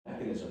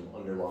mechanism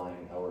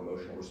underlying our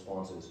emotional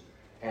responses,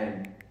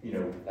 and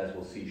as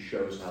we'll see,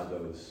 shows how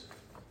those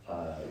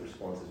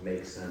responses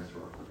make sense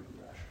or are perfectly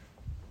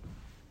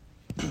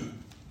rational.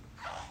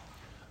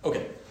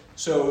 Okay,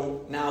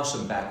 so now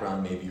some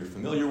background, maybe you're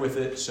familiar with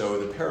it. So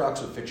the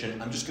paradox of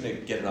fiction, I'm just going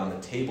to get it on the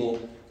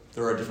table.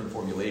 There are different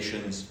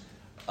formulations.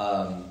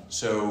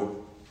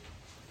 So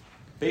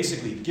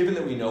basically, given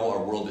that we know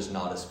our world is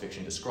not as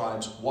fiction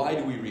describes, why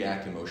do we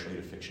react emotionally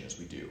to fiction as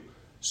we do?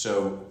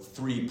 So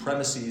 3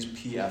 premises,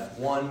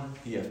 PF1,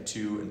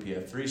 PF2, and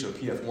PF3. So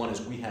PF1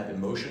 is we have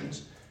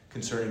emotions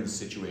concerning the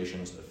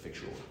situations of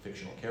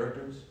fictional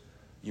characters.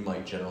 You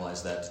might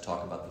generalize that to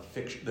talk about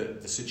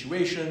the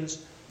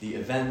situations, the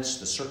events,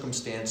 the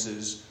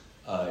circumstances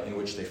in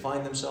which they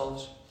find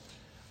themselves.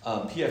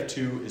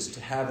 PF2 is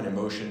to have an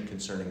emotion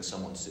concerning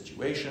someone's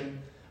situation.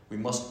 We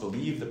must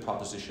believe the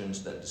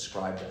propositions that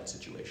describe that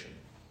situation.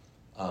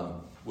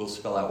 We'll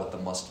spell out what the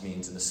must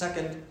means in a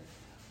second.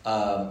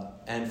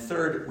 And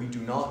third, we do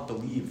not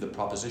believe the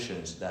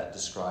propositions that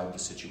describe the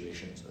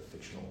situations of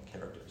fictional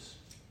characters.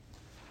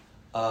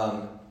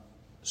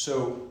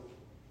 So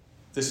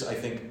this, I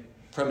think,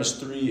 premise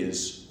 3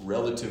 is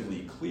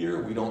relatively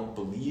clear. We don't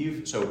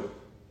believe. So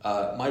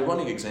my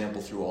running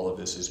example through all of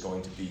this is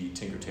going to be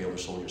Tinker Tailor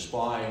Soldier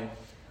Spy.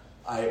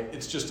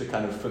 It's just a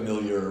kind of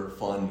familiar,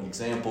 fun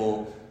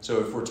example. So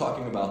if we're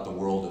talking about the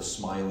world of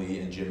Smiley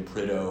and Jim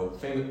Prideaux,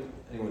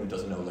 anyone who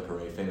doesn't know Le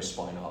Carré, famous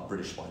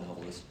British spy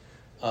novelist,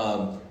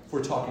 if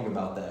we're talking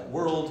about that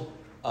world,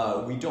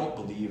 we don't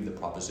believe the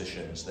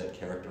propositions that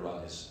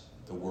characterize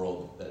the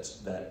world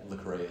that Le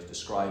Carré is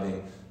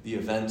describing. The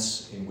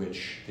events in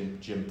which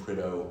Jim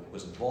Prideaux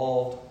was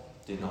involved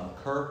did not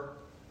occur.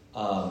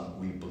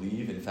 We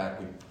believe, in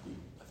fact,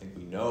 I think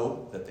we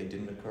know that they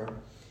didn't occur.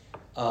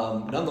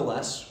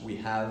 Nonetheless, we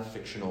have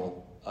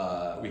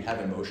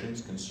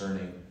emotions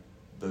concerning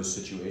those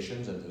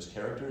situations and those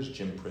characters,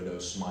 Jim Prideaux,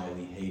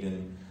 Smiley,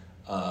 Hayden.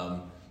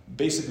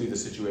 Basically, the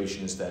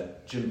situation is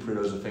that Jim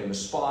Prideaux is a famous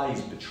spy.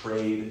 He's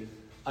betrayed.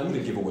 I'm going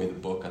to give away the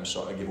book. I'm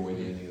sorry. I give away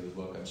the ending of the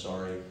book. I'm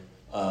sorry.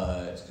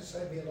 It's going to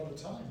save me a lot of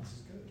time. This is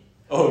good.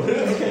 Oh,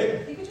 really?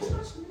 Okay. You could just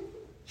watch the movie.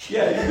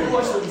 Yeah, you can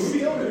watch the movie.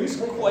 The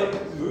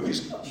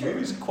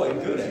movie's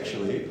quite good,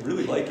 actually.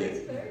 Really like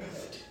it.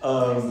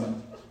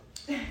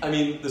 I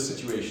mean, the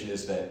situation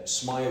is that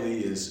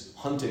Smiley is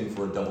hunting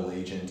for a double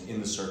agent in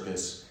the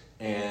circus,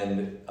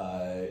 and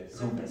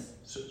Circus.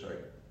 Sorry.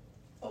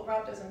 Oh,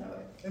 Rob doesn't know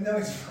it. No,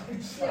 it's fine.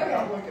 It's fine. Okay.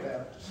 I'll look it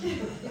up.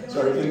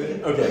 Sorry.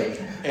 Okay.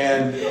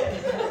 And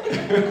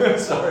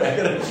sorry, I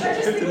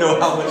have to know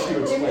how much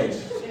to explain.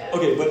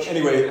 Okay, but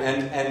anyway,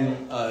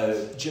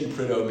 and Jim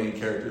Prideaux, main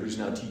character, who's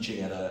now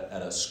teaching at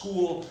a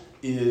school,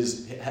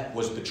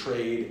 was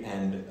betrayed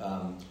and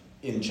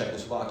in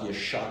Czechoslovakia,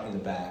 shot in the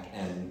back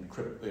and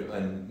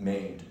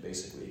maimed,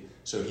 basically.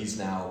 So he's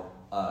now,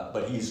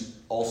 but he's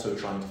also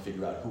trying to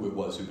figure out who it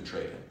was who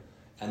betrayed him.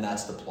 And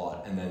that's the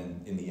plot. And then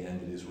in the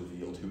end, it is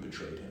revealed who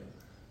betrayed him.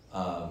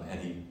 And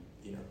he,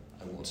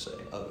 I won't say.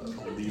 I'll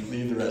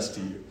leave the rest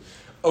to you.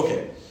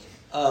 Okay.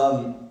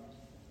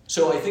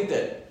 So I think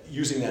that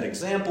using that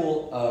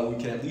example,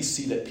 we can at least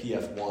see that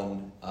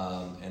PF1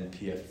 and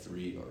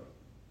PF3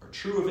 are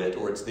true of it,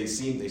 or they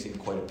seem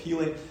quite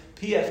appealing.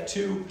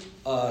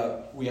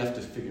 PF2, we have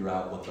to figure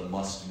out what the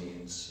must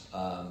means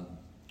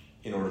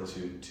in order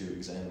to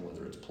examine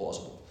whether it's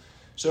plausible.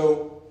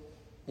 So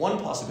one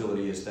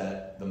possibility is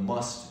that the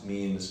must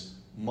means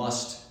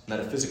must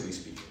metaphysically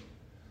speaking.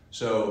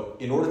 So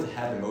in order to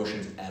have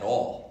emotions at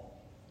all,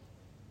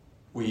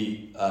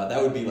 that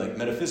would be like,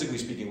 metaphysically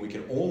speaking, we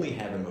can only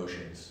have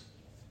emotions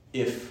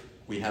if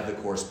we have the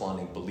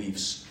corresponding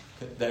beliefs,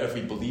 that if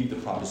we believe the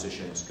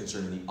propositions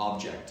concerning the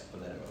object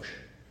of that emotion.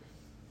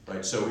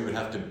 Right? So we would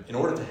have to, in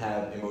order to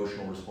have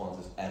emotional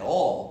responses at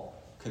all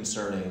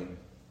concerning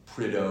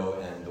Prideaux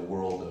and the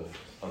world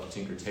of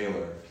Tinker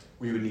Tailor,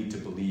 we would need to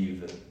believe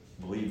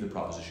the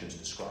propositions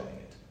describing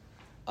it.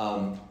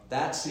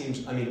 That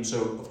seems,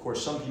 so of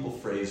course some people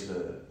phrase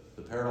the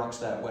paradox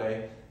that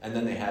way, and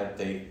then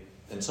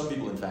and some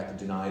people in fact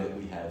deny that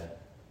we have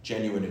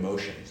genuine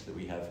emotions, that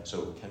we have,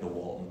 so Kendall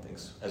Walton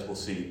thinks, as we'll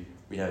see,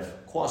 we have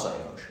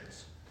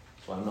quasi-emotions.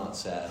 So I'm not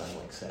sad, I'm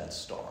like sad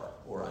star,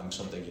 or I'm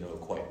something,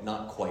 it's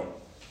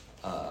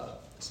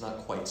not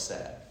quite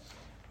sad.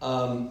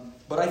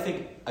 But I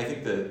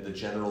think the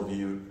general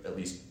view, at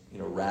least,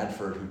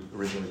 Radford, who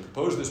originally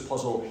proposed this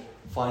puzzle,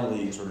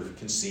 finally sort of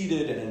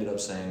conceded and ended up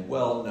saying,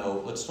 well,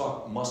 no, let's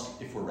talk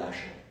must if we're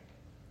rational.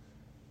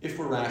 If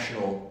we're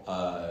rational,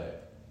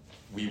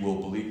 we will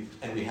believe,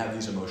 and we have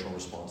these emotional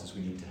responses,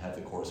 we need to have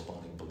the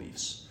corresponding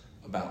beliefs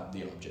about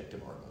the object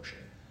of our emotion.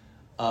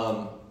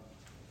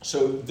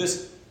 So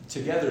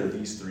together,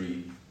 these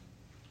 3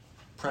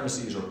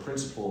 premises or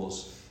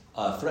principles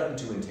threaten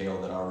to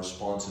entail that our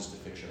responses to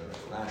fiction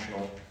are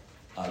irrational.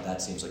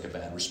 That seems like a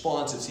bad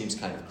response. It seems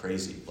kind of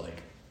crazy.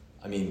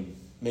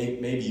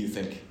 Maybe you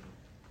think,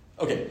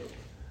 okay,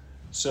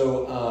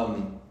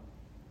 so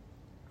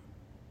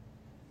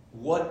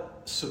what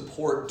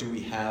support do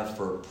we have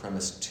for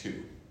premise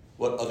 2?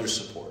 What other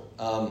support?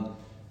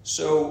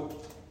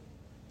 So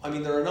I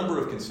mean, there are a number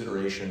of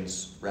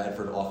considerations.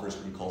 Radford offers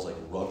what he calls like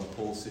rug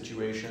pull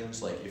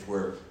situations. Like if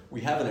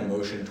we have an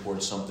emotion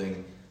towards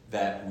something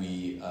that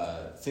we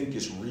think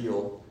is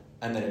real,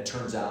 and then it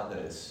turns out that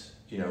it's,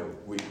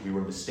 we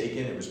were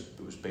mistaken. It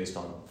was based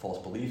on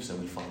false beliefs, and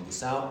we find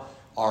this out.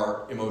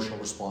 Our emotional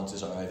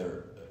responses are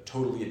either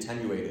totally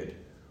attenuated,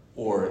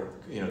 or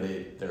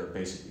they're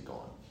basically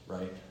gone,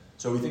 right?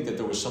 So we think that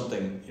there was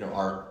something,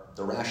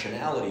 the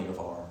rationality of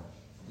our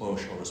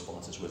emotional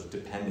responses was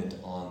dependent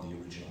on the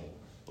original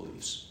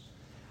beliefs.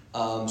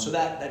 So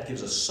that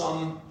gives us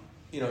some,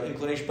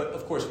 inclination, but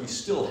of course we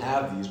still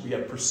have these. We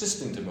have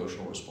persistent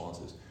emotional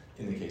responses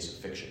in the case of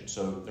fiction,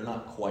 so they're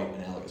not quite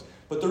analogous.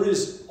 But there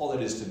is, all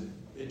that is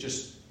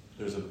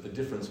there's a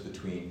difference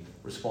between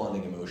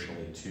responding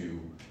emotionally to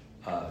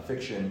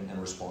fiction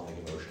and responding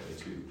emotionally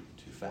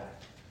to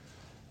fact.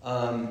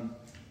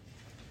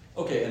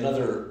 Okay,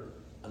 another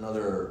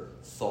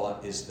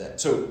thought is that,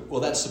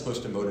 that's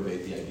supposed to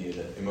motivate the idea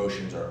that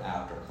emotions are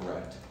apt or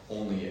correct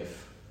only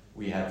if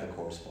we have the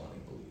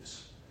corresponding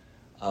beliefs.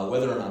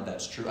 Whether or not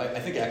that's true, I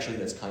think actually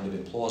that's kind of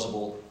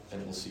implausible,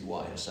 and we'll see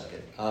why in a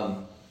second.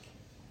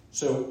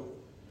 So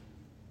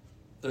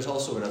there's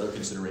also another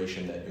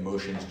consideration that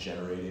emotions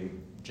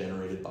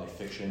generated by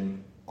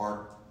fiction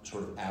aren't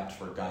sort of apt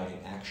for guiding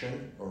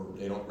action, or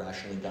they don't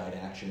rationally guide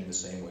action in the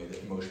same way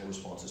that emotional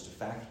responses to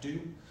fact do.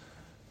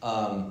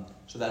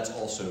 So that's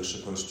also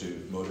supposed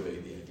to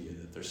motivate the idea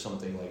that there's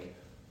something like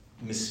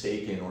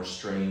mistaken or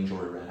strange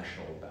or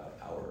irrational about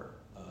our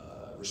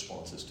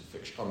responses to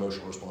fiction, our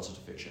emotional responses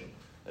to fiction,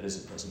 that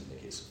isn't present in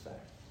the case of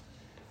fact.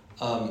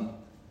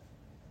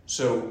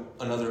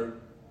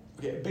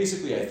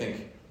 Basically I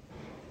think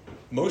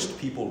most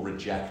people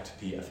reject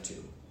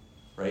PF2,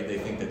 right? They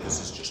think that this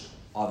is just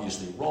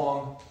obviously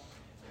wrong.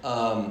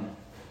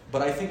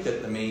 But I think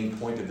that the main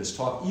point of this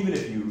talk, even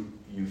if you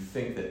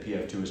think that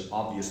PF2 is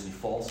obviously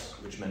false,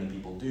 which many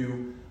people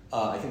do,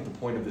 I think the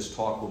point of this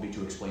talk will be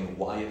to explain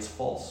why it's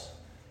false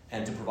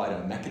and to provide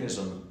a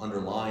mechanism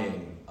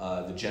underlying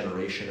the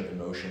generation of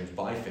emotions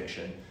by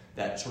fiction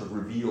that sort of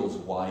reveals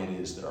why it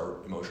is that our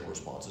emotional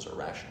responses are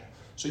rational.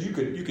 So you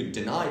could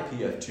deny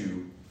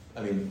PF2,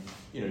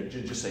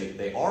 just say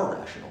they are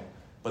rational,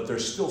 but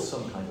there's still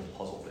some kind of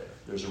puzzle there.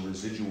 There's a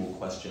residual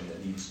question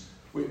that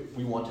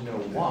we want to know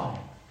why,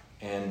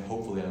 and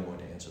hopefully I'm going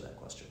to answer that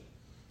question.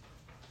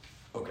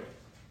 Okay,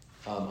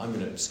 I'm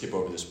going to skip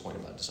over this point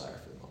about desire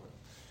for the moment.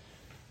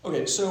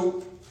 Okay,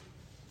 so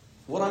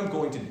what I'm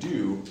going to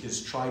do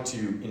is try to,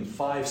 in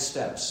 5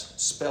 steps,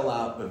 spell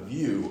out a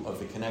view of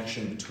the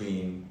connection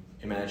between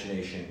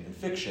imagination and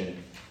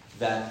fiction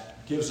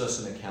that gives us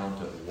an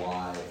account of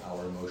why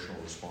our emotional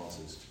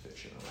responses to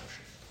fiction are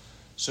rational.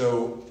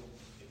 So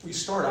we're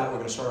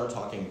going to start out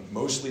talking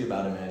mostly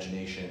about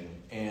imagination,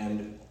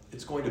 and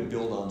it's going to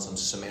build on some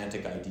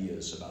semantic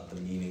ideas about the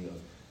meaning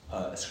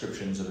of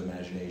ascriptions of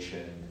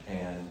imagination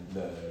and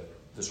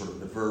the sort of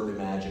the verb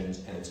imagines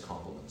and its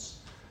complements.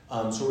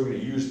 So we're going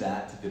to use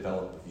that to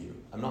develop the view.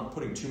 I'm not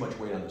putting too much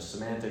weight on the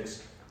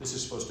semantics. This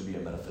is supposed to be a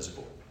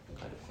metaphysical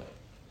kind of claim.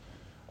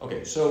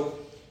 Okay, so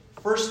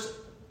first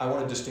I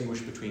want to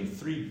distinguish between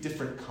 3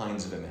 different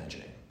kinds of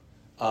imagining.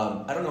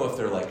 I don't know if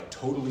they're like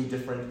totally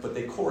different, but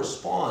they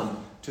correspond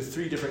to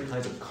 3 different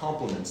kinds of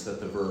complements that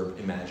the verb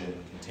imagine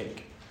can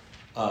take.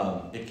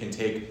 It can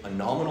take a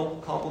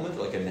nominal complement,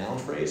 like a noun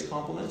phrase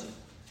complement.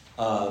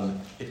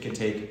 It can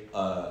take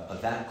a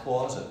that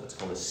clause, what's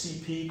called a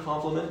CP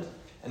complement,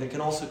 and it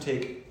can also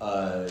take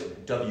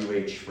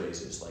WH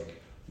phrases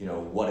like,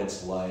 what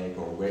it's like,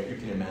 or where you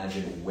can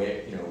imagine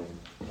where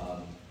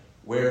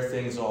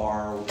things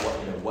are,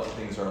 what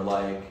things are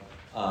like.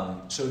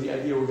 So the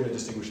idea, we're going to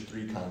distinguish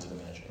 3 kinds of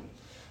imagining.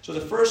 So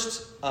the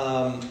first,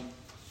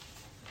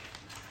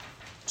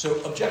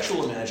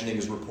 objectual imagining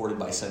is reported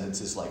by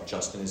sentences like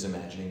Justin is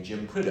imagining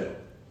Jim Prideaux.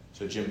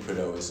 So Jim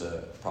Prideaux is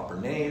a proper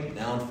name,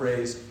 noun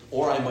phrase,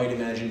 or I might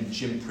imagine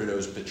Jim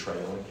Prideaux's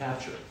betrayal and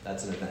capture.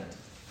 That's an event,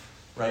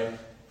 right?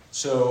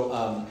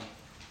 So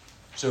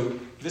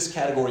this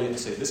category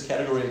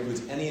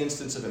includes any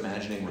instance of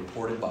imagining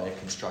reported by a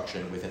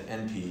construction with an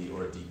NP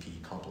or a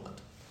DP complement.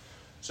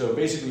 So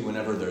basically,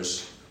 whenever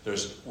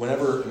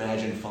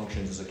imagine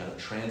functions as a kind of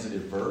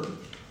transitive verb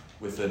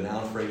with the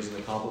noun phrase in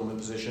the complement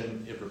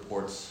position, it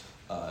reports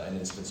an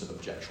instance of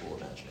objectual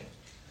imagining.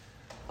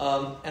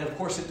 And of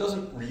course, it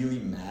doesn't really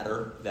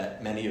matter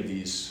that many of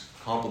these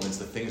complements,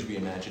 the things we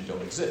imagine,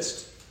 don't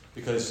exist,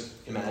 because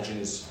imagine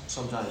is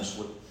sometimes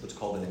what's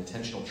called an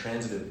intentional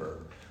transitive verb.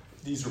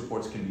 These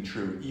reports can be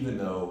true even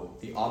though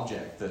the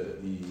object,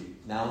 the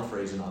noun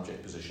phrase in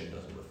object position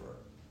doesn't refer.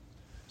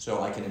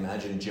 So I can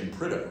imagine Jim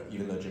Prideaux,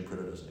 even though Jim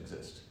Prideaux doesn't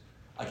exist.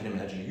 I can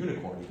imagine a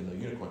unicorn, even though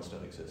unicorns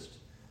don't exist.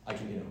 I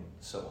can,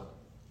 so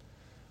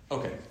on.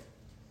 Okay.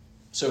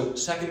 So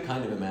second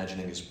kind of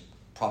imagining is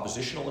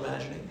propositional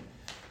imagining,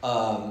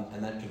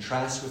 and that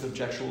contrasts with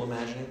objectual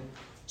imagining.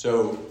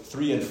 So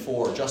 3 and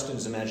 4, Justin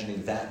is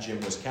imagining that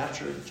Jim was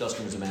captured.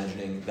 Justin is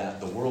imagining that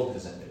the world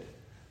has ended.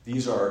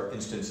 These are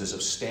instances of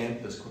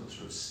this sort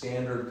of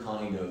standard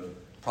kind of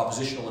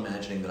propositional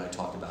imagining that I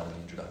talked about in the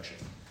introduction.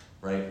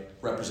 right?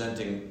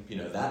 Representing,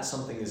 that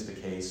something is the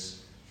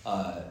case,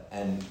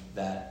 and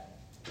that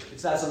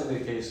it's that something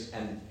is the case,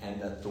 and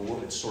that the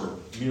world it's sort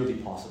of merely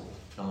possible,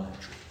 not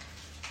actual.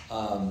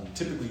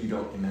 Typically, you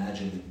don't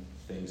imagine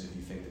things if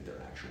you think that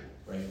they're actual,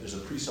 right? There's a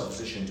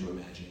presupposition to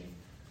imagining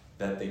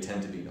that they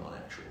tend to be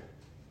non-actual.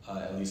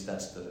 At least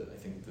that's I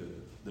think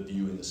the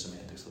view in the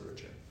semantics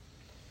literature.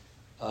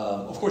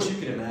 Of course, you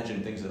can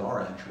imagine things that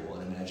are actual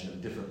and imagine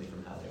them differently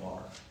from how they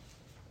are.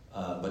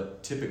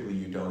 But typically,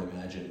 you don't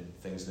imagine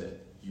things that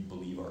you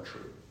believe are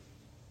true.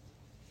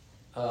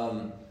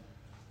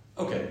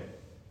 Okay,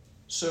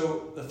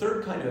 so the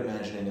third kind of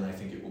imagining, and I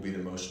think it will be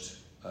the most,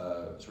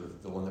 sort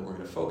of the one that we're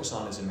going to focus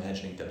on, is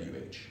imagining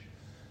WH.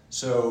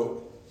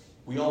 So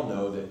we all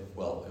know that,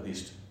 well, at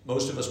least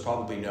most of us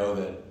probably know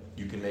that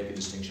you can make a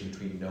distinction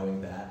between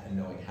knowing that and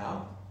knowing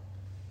how.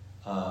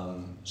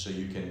 So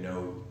you can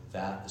know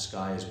that the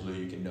sky is blue,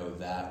 you can know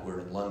that we're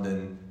in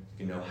London,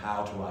 you can know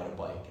how to ride a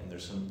bike, and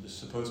there's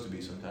supposed to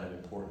be some kind of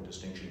important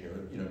distinction here,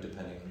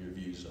 depending on your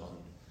views on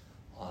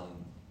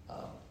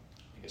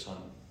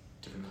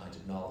different kinds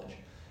of knowledge.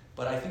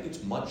 But I think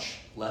it's much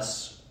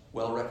less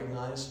well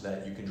recognized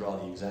that you can draw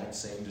the exact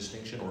same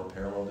distinction or a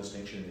parallel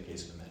distinction in the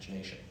case of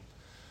imagination.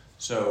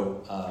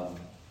 So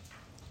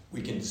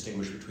we can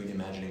distinguish between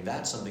imagining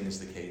that something is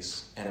the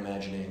case and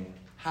imagining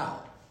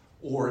how,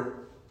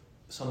 or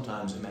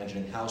sometimes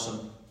imagining how is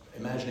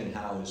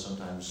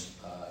sometimes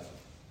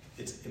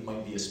it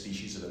might be a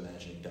species of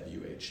imagining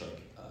WH,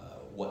 like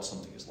what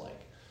something is like.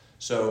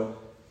 So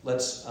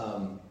let's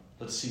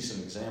see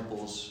some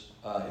examples.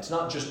 It's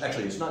not just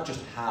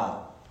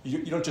how.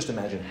 You don't just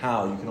imagine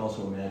how. You can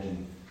also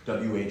imagine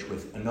WH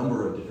with a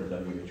number of different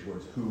WH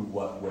words: who,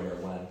 what, where,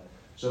 when.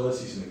 So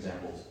let's see some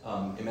examples.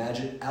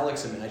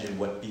 Alex imagined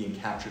what being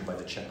captured by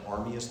the Czech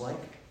army is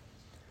like.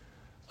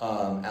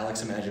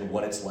 Alex imagined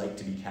what it's like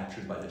to be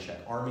captured by the Czech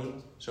army.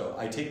 So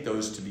I take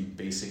those to be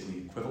basically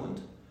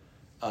equivalent.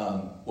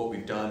 What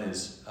we've done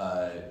is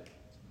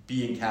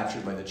being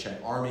captured by the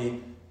Czech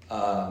army.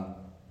 That's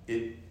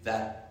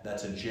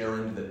a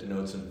gerund that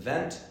denotes an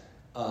event.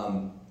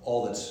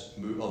 All that's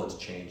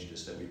changed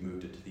is that we've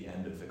moved it to the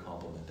end of the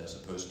complement as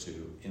opposed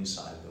to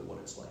inside the what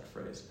it's like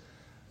phrase.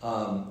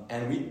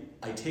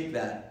 I take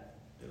that,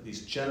 at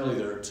least generally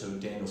there, so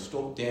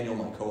Daniel,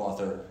 my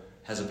co-author,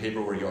 has a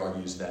paper where he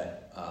argues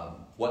that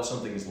what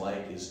something is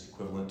like is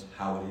equivalent to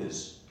how it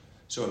is.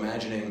 So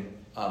imagining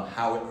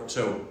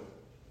sorry,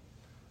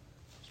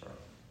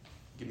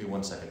 give me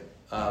 1 second.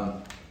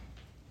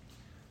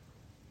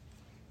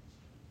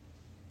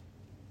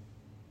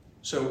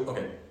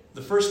 Okay,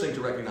 the first thing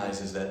to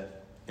recognize is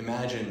that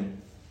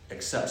Imagine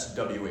accepts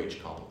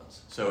WH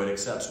complements. So it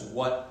accepts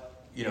so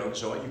you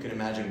can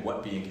imagine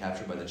what being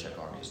captured by the Czech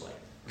army is like.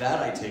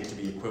 That I take to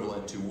be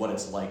equivalent to what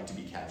it's like to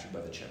be captured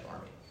by the Czech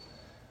army.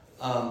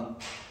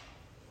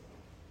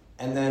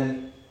 And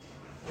then,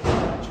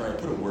 sorry, I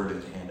put a word in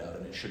the handout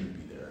and it shouldn't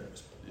be there.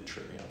 It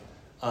tripped me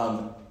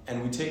up.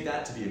 And we take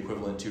that to be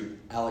equivalent to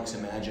Alex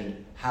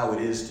imagined how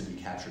it is to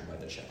be captured by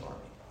the Czech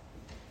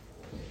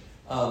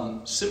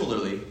army.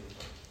 Similarly,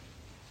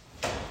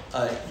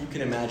 you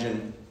can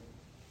imagine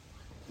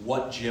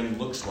what Jim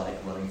looks like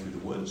running through the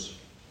woods.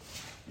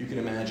 You can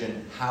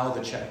imagine how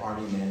the Czech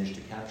army managed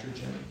to capture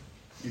Jim.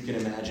 You can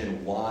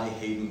imagine why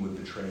Hayden would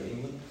betray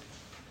England.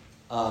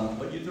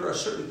 But there are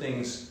certain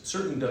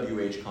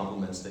WH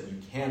complements that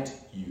you can't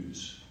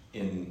use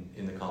in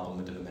the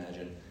complement of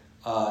imagine.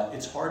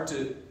 It's hard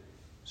to,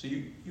 so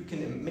you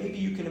can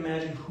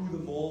imagine who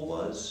the mole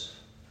was.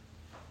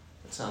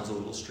 That sounds a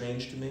little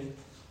strange to me.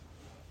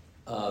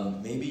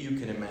 Maybe you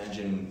can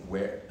imagine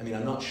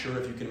I'm not sure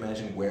if you can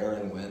imagine where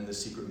and when the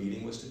secret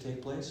meeting was to take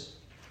place.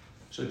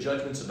 So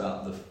judgments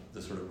about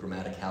the sort of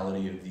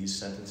grammaticality of these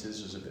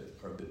sentences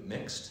are a bit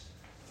mixed.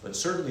 But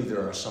certainly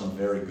there are some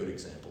very good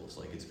examples.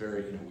 Like it's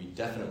very, we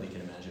definitely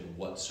can imagine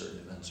what certain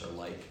events are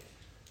like,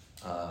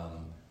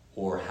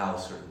 or how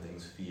certain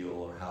things feel,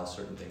 or how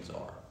certain things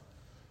are.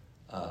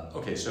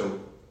 Okay, so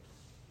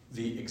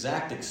the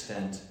exact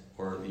extent,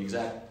 or the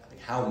exact,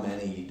 how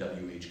many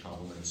WH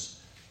complements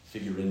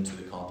figure into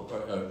the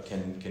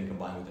can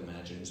combine with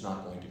imagine is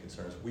not going to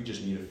concern us. We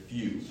just need a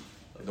few,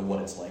 like the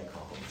what it's like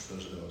complements.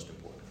 Those are the most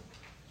important.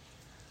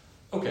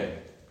 Okay,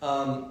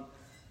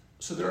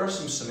 so there are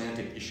some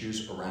semantic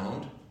issues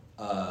around.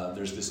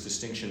 There's this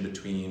distinction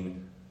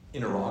between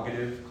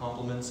interrogative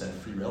complements and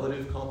free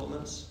relative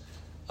complements.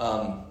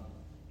 And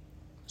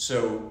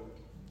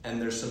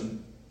there's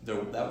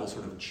that will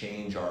sort of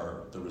change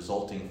the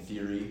resulting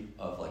theory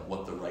of like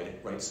what the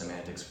right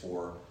semantics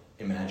for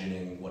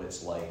imagining what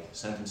it's like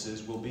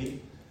sentences will be,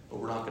 but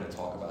we're not going to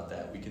talk about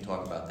that. We can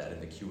talk about that in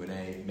the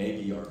Q&A.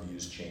 Maybe our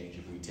views change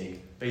if we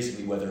take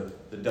basically whether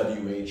the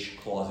WH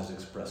clauses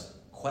express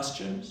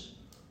questions,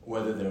 or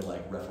whether they're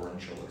like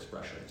referential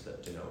expressions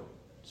that denote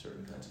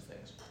certain kinds of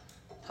things.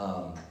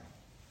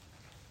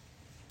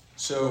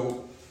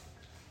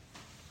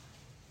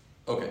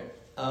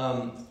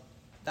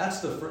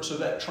 That's the first. So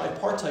that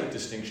tripartite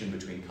distinction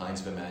between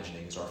kinds of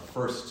imagining is our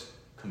first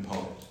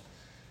component.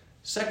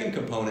 Second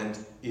component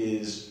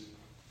is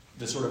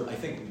the sort of, I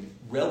think,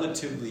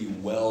 relatively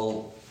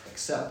well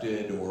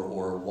accepted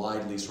or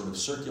widely sort of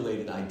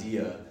circulated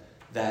idea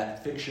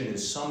that fiction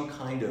is some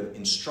kind of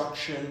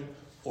instruction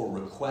or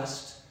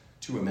request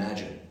to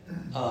imagine.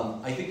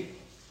 I think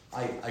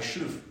I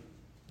should have,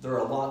 there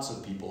are lots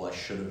of people I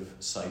should have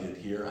cited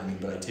here,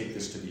 but I take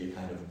this to be a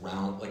kind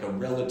of like a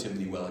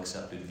relatively well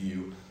accepted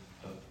view.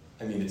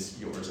 It's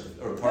yours,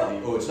 or partly,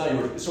 it's not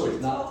yours, sorry,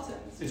 it's not.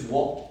 Walton's. It's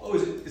Walt,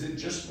 is it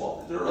just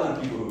Walt? There are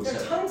other people who There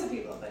accept are tons of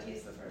people, but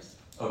he's the first.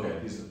 Okay,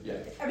 yeah.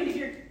 If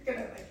you're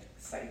gonna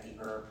cite the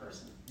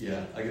person.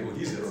 Yeah,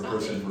 he's the It's not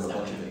person me, for it's a not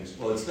bunch of me. things.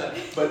 Well, it's not,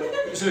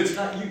 but, so it's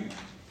not you.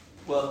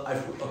 Well,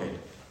 okay.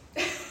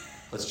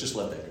 Let's just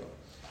let that go.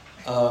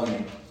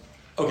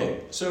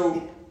 Okay,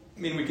 so,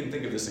 we can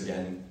think of this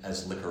again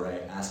as Le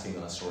Carré asking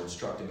us or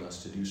instructing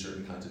us to do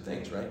certain kinds of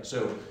things, right?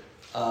 So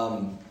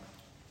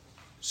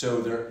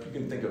you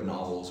can think of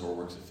novels or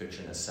works of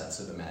fiction as sets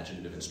of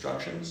imaginative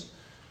instructions.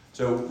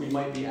 So we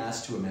might be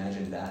asked to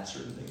imagine that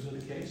certain things are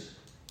the case,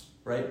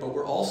 right? But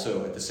we're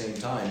also, at the same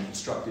time,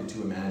 instructed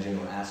to imagine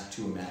or asked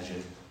to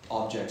imagine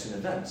objects and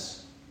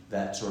events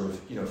that sort of,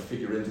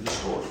 figure into the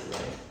story,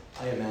 right?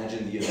 I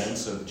imagine the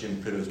events of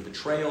Jim Prideaux's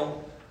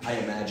betrayal. I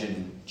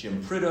imagine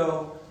Jim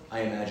Prideaux.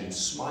 I imagine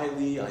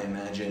Smiley. I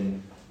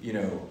imagine,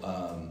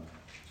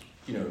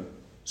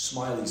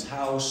 Smiley's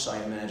house.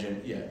 I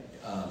imagine,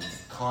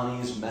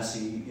 Connie's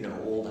messy,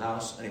 old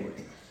house.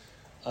 Anyway.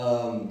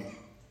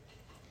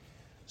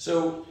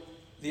 So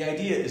the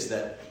idea is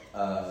that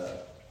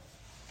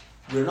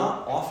we're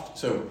not often,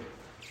 so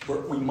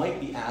we might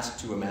be asked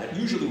to imagine,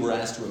 usually we're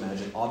asked to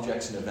imagine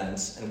objects and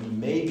events, and we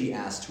may be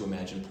asked to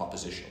imagine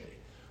propositionally.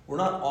 We're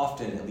not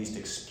often, at least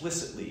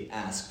explicitly,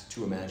 asked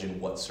to imagine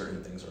what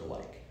certain things are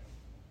like,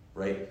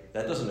 right?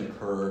 That doesn't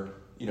occur,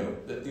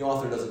 the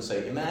author doesn't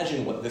say,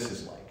 imagine what this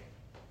is like.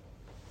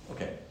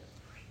 Okay.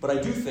 But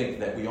I do think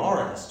that we are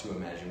asked to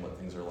imagine what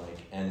things are like,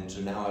 and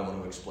so now I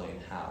want to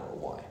explain how or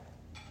why.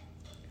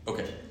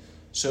 Okay,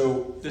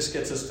 so this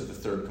gets us to the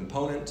third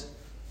component.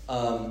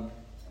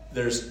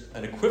 There's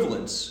an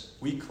equivalence,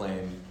 we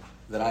claim,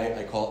 that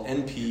I call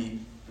NP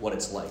what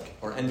it's like,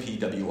 or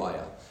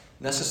NPWIL.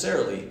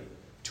 Necessarily,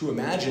 to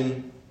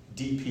imagine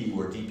DP,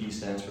 where DP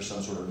stands for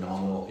some sort of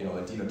nominal,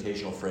 a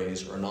denotational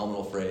phrase or a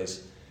nominal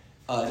phrase,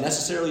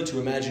 necessarily to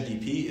imagine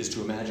DP is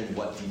to imagine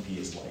what DP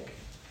is like.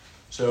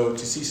 So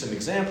to see some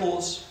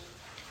examples,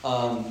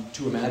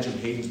 to imagine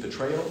Haydn's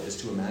betrayal is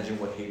to imagine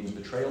what Haydn's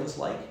betrayal is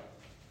like.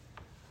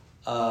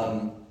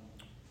 And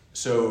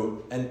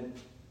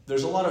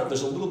there's a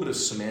little bit of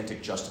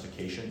semantic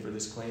justification for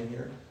this claim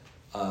here.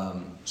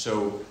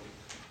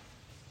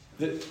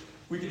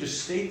 We could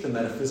just state the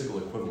metaphysical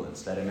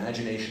equivalence that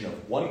imagination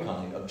of one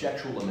kind,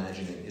 objectual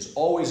imagining, is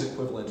always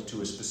equivalent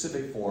to a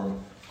specific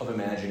form of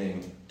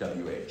imagining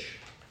WH,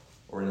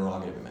 or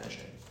interrogative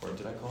imagining. Or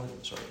did I call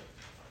it? Sorry.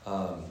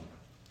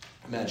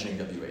 Imagining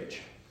WH.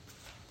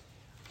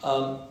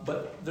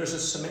 But there's a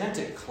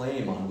semantic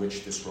claim on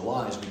which this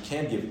relies. We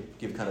can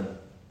give kind of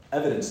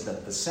evidence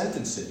that the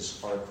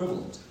sentences are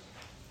equivalent.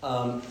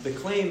 The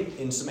claim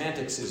in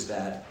semantics is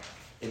that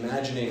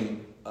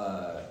imagining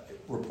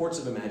reports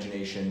of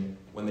imagination,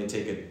 when they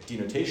take a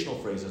denotational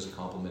phrase as a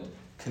complement,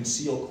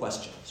 conceal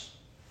questions.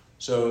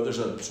 So there's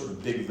a sort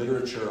of big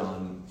literature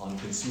on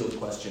concealed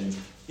questions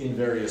in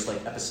various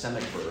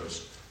epistemic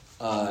verbs.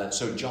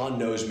 So John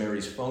knows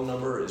Mary's phone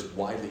number is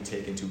widely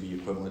taken to be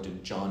equivalent to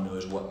John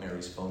knows what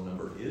Mary's phone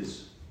number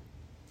is.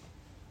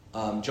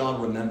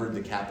 John remembered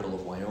the capital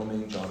of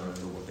Wyoming. John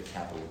remembered what the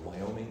capital of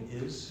Wyoming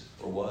is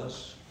or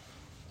was.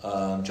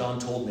 John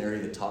told Mary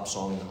the top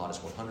song in the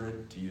Hottest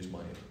 100, to use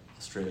my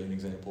Australian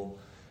example.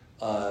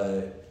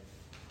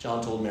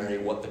 John told Mary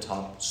what the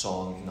top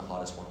song in the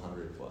Hottest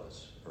 100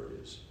 was or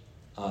is.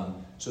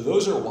 So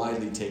those are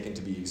widely taken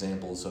to be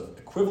examples of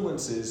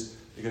equivalences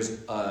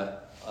because a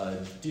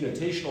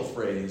denotational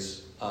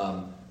phrase,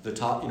 the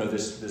top,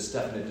 this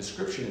definite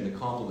description in the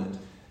complement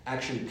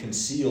actually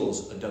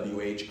conceals a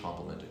WH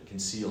complement. It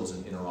conceals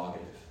an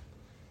interrogative.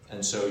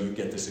 And so you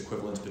get this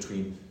equivalence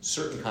between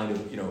certain kind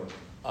of,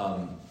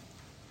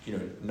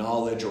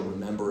 knowledge or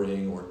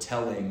remembering or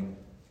telling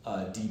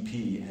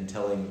DP and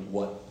telling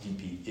what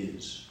DP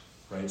is,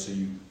 right? So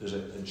there's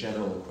a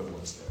general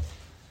equivalence there.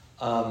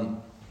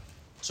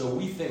 So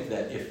we think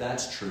that if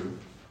that's true,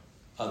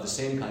 the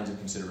same kinds of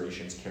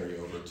considerations carry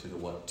over to the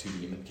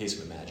case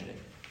of imagining,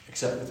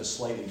 except with a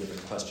slightly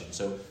different question.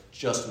 So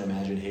just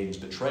imagine Haydn's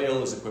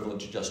betrayal is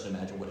equivalent to just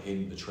imagine what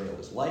Haydn's betrayal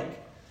is like.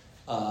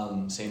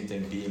 Same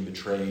thing, being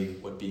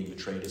betrayed, what being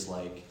betrayed is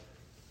like,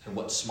 and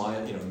what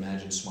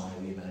imagine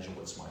Smiley, imagine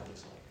what Smiley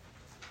is like.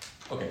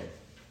 Okay,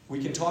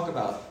 we can talk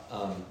about,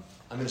 I'm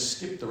going to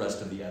skip the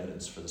rest of the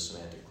evidence for the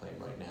semantic claim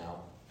right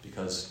now,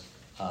 because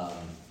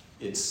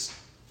it's,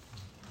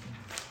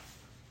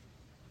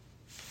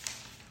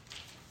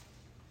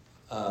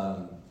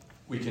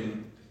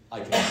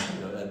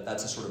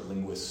 that's a sort of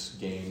linguist's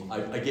game.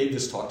 I gave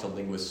this talk to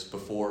linguists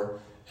before,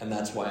 and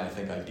that's why I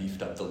think I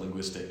beefed up the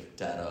linguistic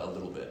data a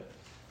little bit.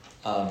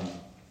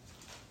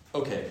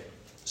 Okay,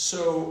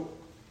 so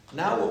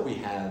now what we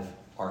have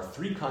are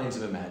three kinds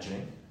of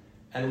imagining,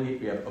 And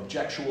we have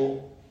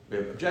objectual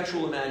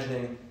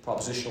imagining,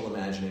 propositional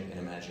imagining, and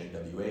imagining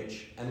WH.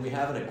 And we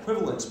have an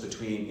equivalence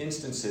between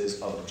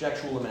instances of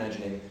objectual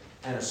imagining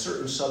and a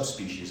certain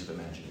subspecies of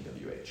imagining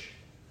WH.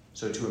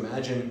 So to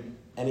imagine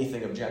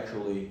anything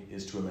objectively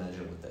is to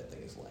imagine what that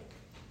thing is like.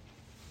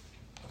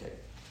 Okay.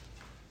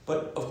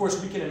 But of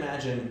course we can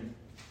imagine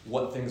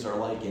what things are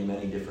like in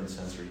many different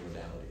sensory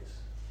modalities.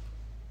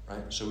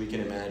 Right? So we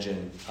can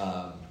imagine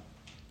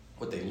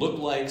what they look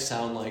like,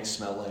 sound like,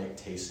 smell like,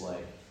 taste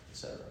like,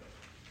 etc.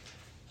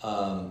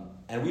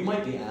 And we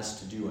might be asked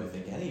to do, I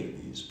think, any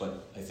of these,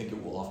 but I think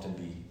it will often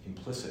be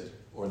implicit,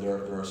 or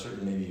there are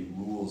certain maybe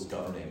rules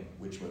governing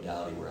which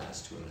modality we're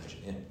asked to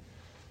imagine in.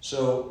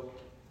 So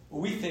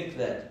we think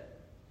that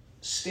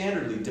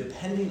standardly,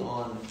 depending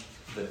on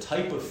the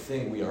type of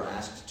thing we are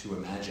asked to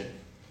imagine,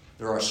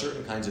 there are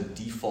certain kinds of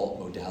default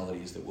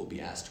modalities that we'll be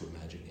asked to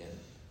imagine in.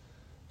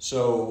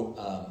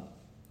 So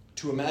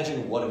to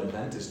imagine what an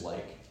event is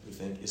like, we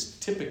think, is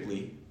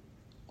typically,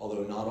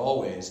 although not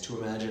always, to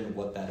imagine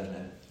what that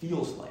event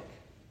feels like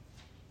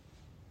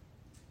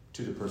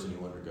to the person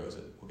who undergoes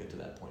it. We'll get to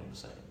that point in a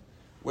second.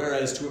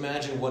 Whereas to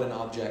imagine what an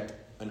object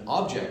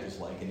is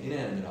like, an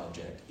inanimate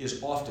object,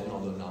 is often,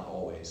 although not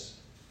always,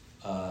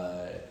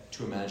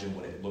 to imagine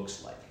what it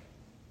looks like.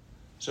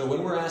 So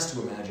when we're asked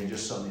to imagine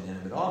just some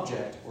inanimate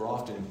object, we're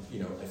often,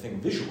 I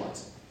think,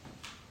 visualizing,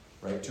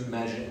 right? To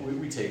imagine,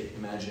 we take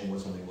imagining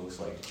what something looks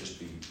like to just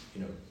be,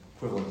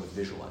 equivalent with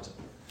visualizing.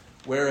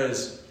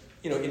 Whereas,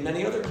 in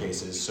many other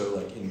cases, so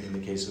like in the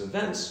case of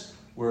events,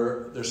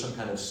 where there's some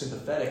kind of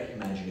sympathetic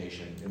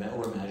imagination,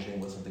 or imagining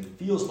what something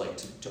feels like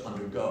to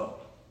undergo.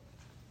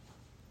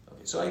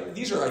 Okay, so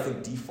these are, I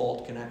think,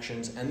 default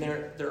connections, and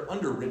they're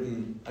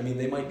underwritten. I mean,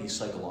 they might be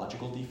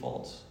psychological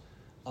defaults.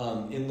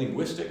 In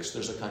linguistics,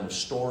 there's a kind of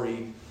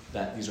story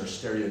that these are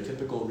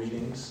stereotypical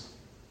readings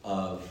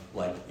of,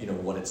 like,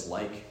 what it's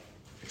like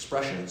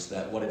expressions,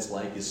 that what it's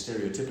like is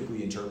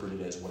stereotypically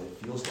interpreted as what it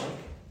feels like.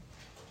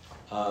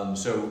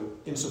 So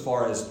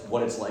insofar as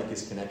what it's like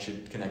is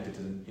connected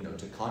to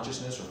to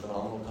consciousness or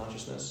phenomenal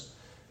consciousness,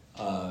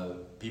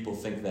 people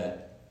think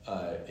that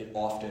it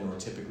often or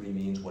typically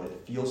means what it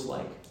feels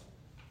like,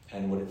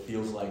 and what it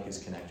feels like is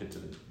connected to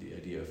the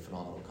idea of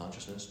phenomenal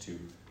consciousness, to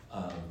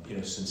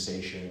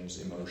sensations,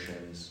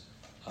 emotions,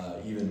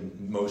 even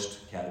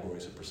most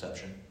categories of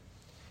perception.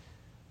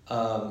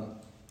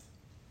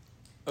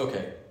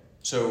 Okay,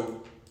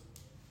 so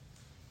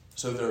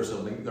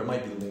there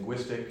might be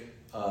linguistic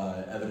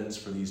evidence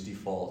for these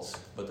defaults,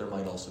 but there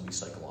might also be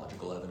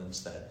psychological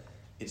evidence that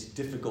it's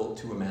difficult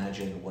to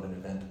imagine what an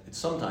event. It's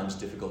sometimes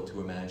difficult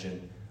to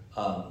imagine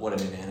what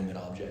an inanimate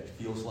object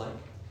feels like,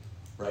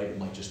 right? It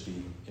might just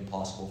be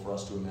impossible for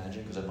us to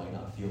imagine because it might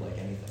not feel like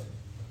anything,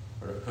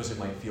 or because it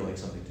might feel like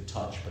something to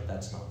touch, but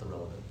that's not the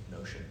relevant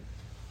notion.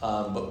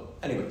 But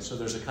anyway, so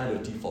there's a kind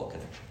of default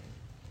connection.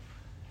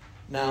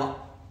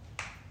 Now,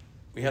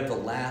 we have the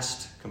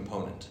last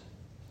component,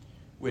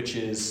 which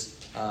is,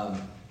 I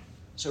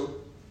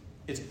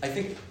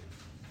think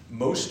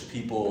most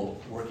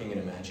people working in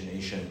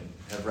imagination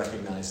have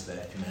recognized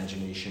that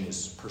imagination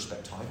is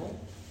perspectival.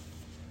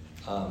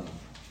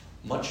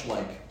 Much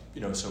like,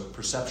 so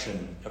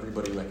perception,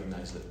 everybody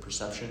recognizes that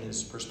perception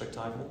is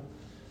perspectival.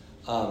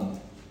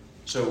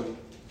 So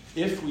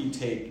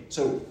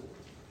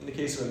in the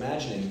case of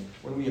imagining,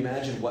 when we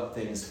imagine what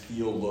things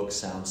feel, look,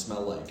 sound,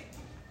 smell like,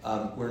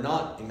 we're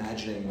not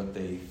imagining what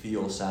they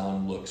feel,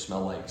 sound, look,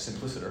 smell like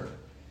simpliciter.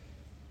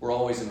 We're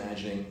always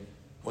imagining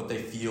what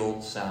they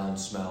feel, sound,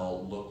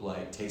 smell, look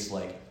like, taste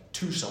like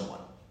to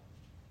someone,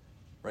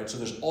 right? So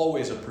there's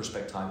always a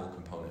perspectival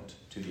component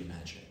to the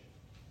imagining.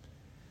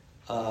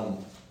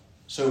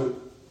 So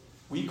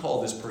we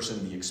call this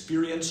person the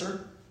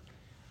experiencer.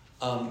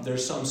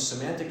 There's some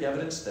semantic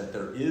evidence that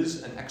there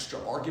is an extra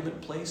argument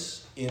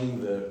place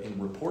in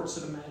reports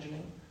of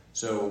imagining.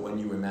 So when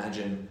you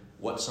imagine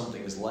what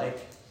something is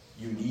like,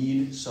 you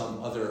need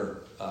some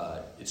other,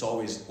 it's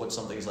always what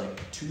something is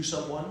like to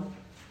someone.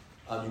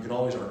 You can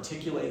always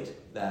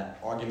articulate that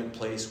argument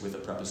place with a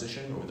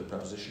preposition or with a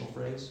prepositional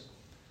phrase.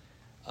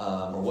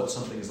 Or what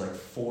something is like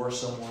for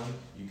someone,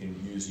 you can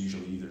use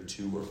usually either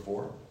to or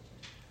for.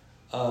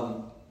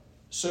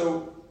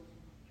 So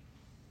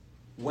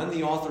when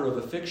the author of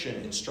a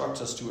fiction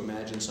instructs us to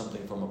imagine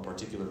something from a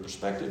particular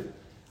perspective,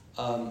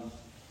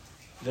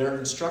 they're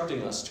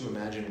instructing us to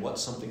imagine what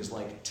something is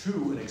like to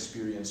an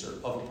experiencer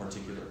of a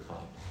particular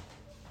kind.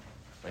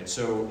 Right?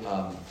 So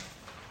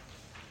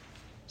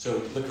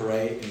Le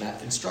Carré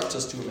instructs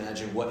us to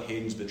imagine what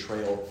Haydn's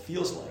betrayal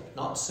feels like,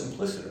 not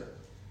simpliciter,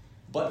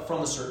 but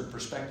from a certain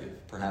perspective,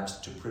 perhaps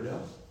to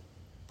Prideaux,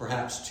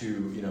 perhaps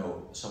to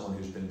someone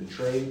who's been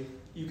betrayed.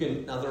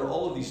 Now there are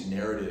all of these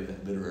narrative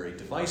and literary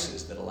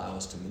devices that allow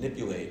us to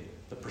manipulate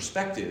the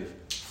perspective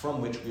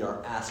from which we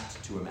are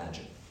asked to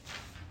imagine.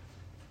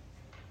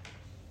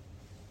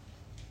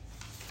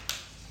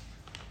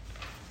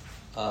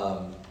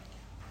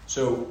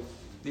 So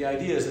the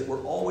idea is that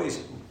we're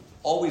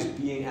always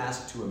being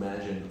asked to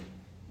imagine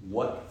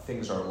what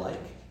things are like,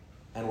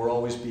 and we're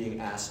always being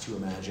asked to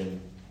imagine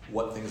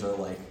what things are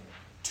like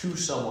to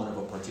someone of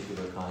a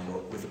particular kind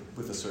or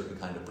with a certain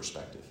kind of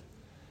perspective.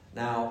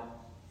 Now,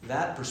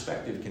 that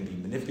perspective can be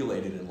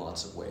manipulated in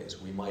lots of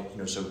ways. We might, I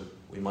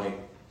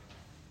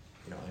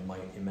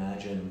might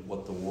imagine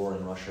what the war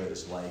in Russia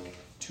is like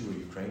to a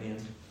Ukrainian.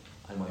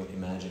 I might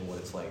imagine what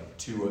it's like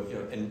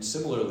to and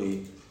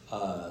similarly,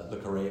 Le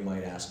Carré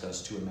might ask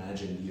us to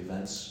imagine the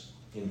events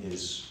in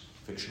his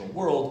fictional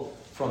world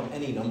from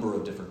any number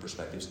of different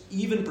perspectives,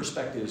 even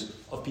perspectives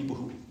of people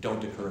who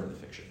don't occur in the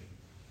fiction,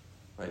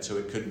 right? So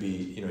it could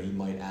be, he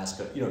might ask,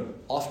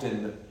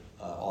 often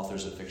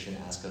authors of fiction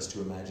ask us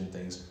to imagine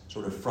things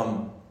sort of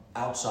from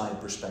outside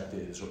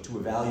perspectives or to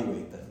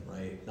evaluate them,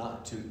 right?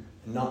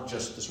 Not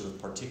just the sort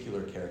of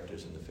particular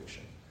characters in the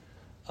fiction.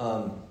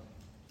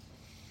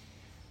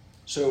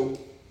 So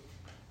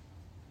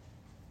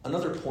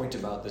another point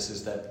about this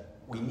is that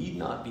we need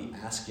not be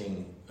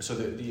asking, so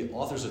that the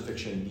authors of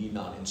fiction need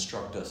not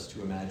instruct us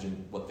to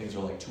imagine what things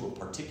are like to a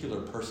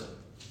particular person,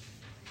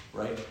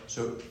 right?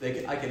 So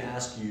I can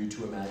ask you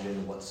to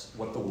imagine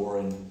what the war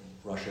in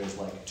Russia is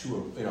like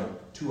to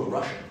a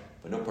Russian,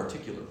 but no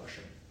particular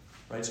Russian,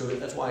 right? So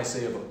that's why I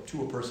say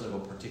to a person of a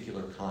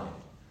particular kind.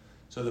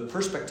 So the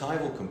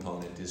perspectival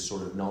component is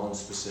sort of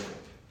non-specific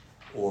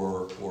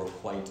or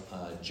quite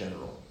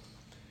general.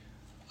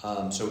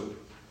 So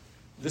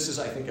this is,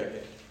 I think,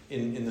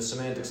 in the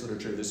semantics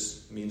literature,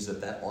 this means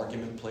that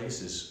argument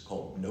place is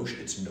called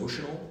it's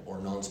notional or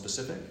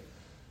non-specific.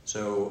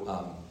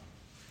 So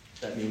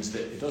that means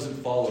that it doesn't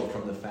follow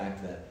from the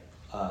fact that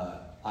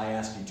I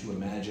ask you to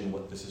imagine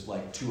what this is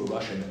like to a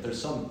Russian, that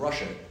there's some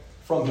Russian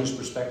from whose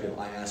perspective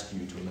I ask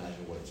you to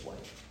imagine what it's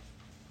like.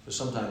 So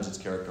sometimes it's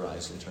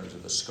characterized in terms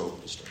of a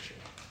scope distinction.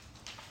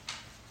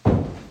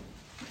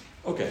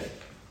 Okay.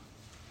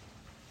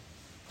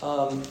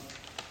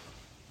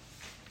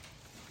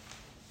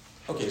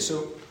 Okay,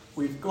 so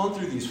we've gone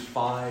through these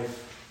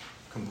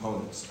 5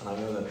 components, and I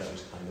know that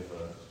was kind of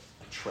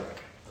a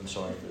trek. I'm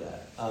sorry for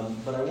that.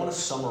 But I want to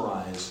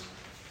summarize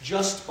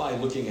just by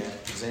looking at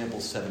example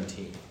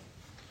 17.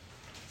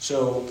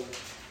 So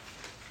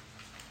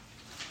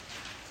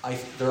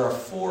there are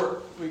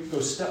 4, we go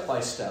step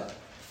by step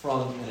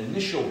from an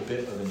initial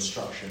bit of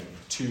instruction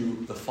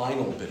to the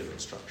final bit of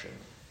instruction.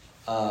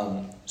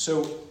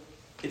 So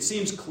it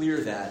seems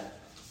clear that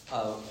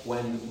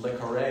when Le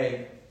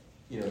Carré,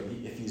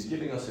 if he's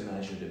giving us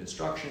imaginative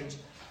instructions,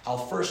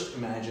 I'll first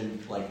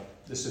imagine like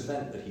this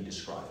event that he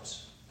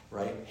describes,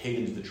 right?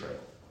 Haydn's betrayal.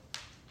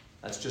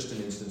 That's just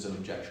an instance of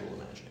objectual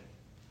imagining.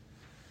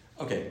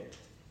 Okay,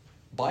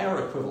 by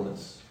our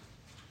equivalence,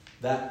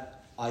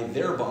 that I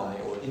thereby,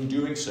 or in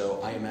doing so,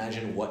 I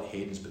imagine what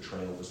Haydn's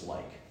betrayal was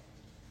like.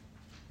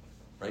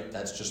 Right?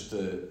 That's just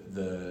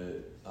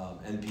the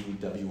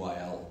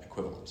NP-WIL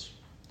equivalence.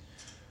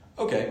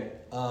 Okay,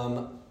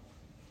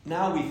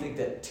 now we think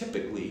that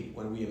typically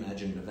when we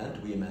imagine an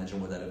event, we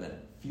imagine what that event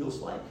feels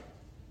like.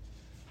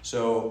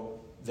 So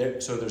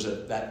there's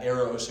that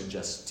arrow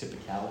suggests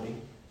typicality.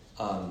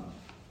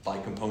 By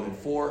component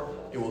 4,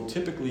 it will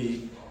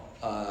typically,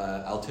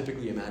 I'll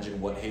typically imagine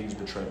what Haydn's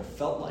betrayal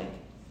felt like.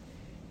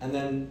 And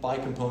then by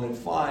component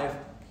 5,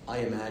 I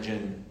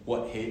imagine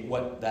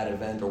what that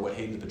event or what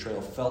Haydn's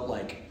betrayal felt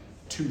like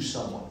to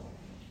someone,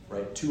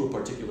 right? To a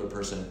particular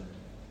person.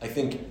 I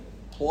think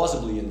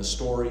plausibly in the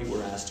story,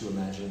 we're asked to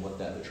imagine what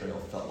that betrayal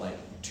felt like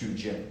to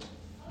Jim.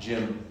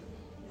 Jim,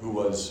 who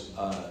was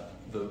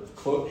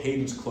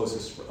Haydn's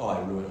closest friend. Oh, I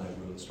ruined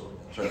the story.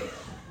 Sorry.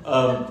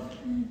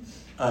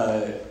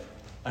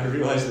 I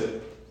realized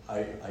that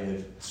I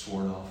had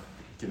sworn off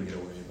giving it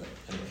away, but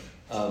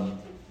anyway.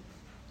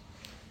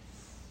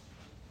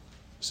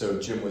 So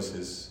Jim was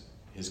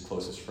his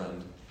closest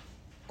friend,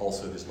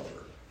 also his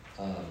lover.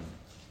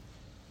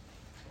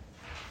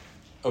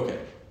 Okay.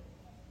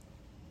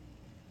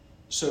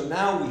 So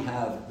now we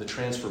have the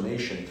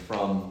transformation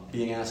from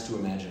being asked to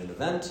imagine an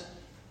event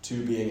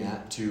to being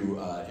asked to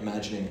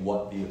imagining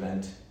what the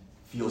event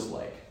feels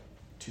like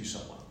to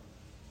someone.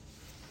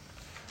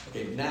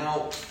 Okay,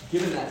 now,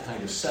 given that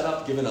kind of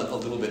setup, given a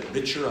little bit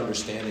richer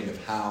understanding of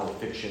how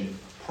fiction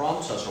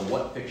prompts us, or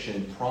what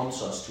fiction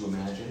prompts us to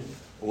imagine,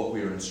 or what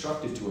we are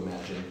instructed to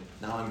imagine,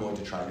 now I'm going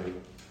to try to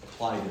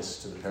apply this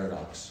to the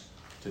paradox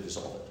to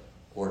dissolve it,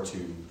 or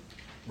to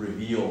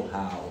reveal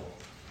how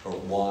or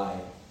why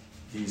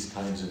these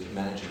kinds of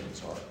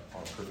imaginings are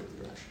perfectly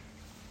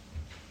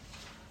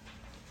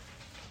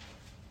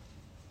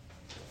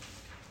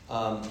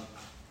rational.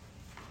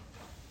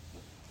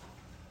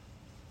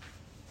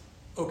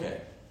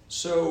 Okay,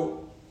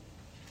 so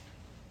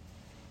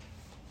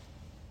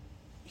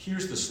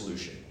here's the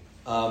solution.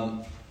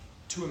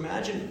 To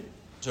imagine,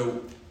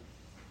 so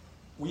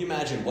we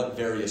imagine what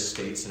various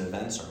states and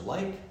events are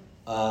like.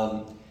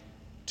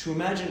 To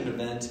imagine an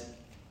event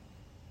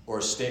or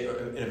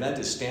an event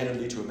is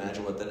standardly to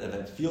imagine what that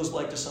event feels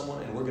like to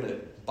someone, and we're going to,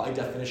 by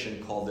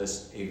definition, call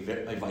this a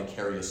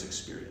vicarious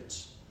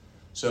experience.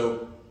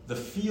 So the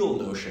feel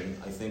notion,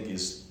 I think,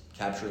 is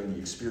capturing the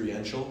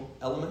experiential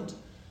element.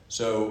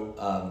 So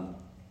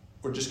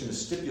we're just going to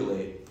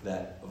stipulate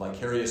that a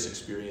vicarious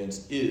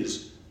experience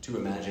is to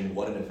imagine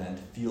what an event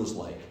feels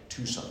like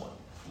to someone.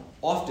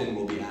 often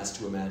we'll be asked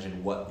to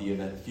imagine what the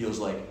event feels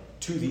like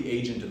to the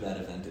agent of that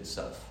event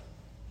itself,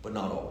 but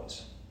not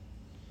always.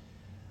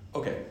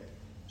 Okay,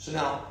 so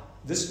now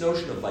this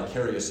notion of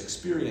vicarious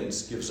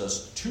experience gives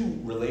us two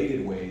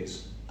related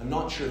ways. I'm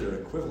not sure they're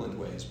equivalent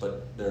ways,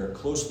 but they're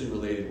closely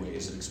related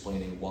ways of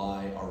explaining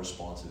why our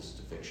responses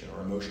to fiction,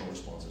 our emotional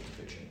responses to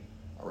fiction,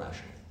 are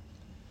rational.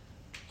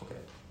 Okay.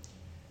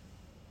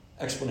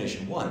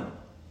 Explanation one.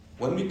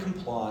 When we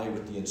comply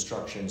with the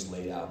instructions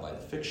laid out by the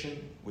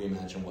fiction, we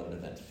imagine what an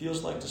event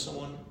feels like to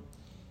someone.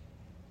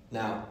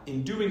 Now,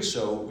 in doing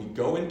so, we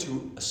go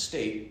into a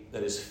state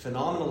that is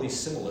phenomenally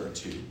similar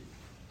to,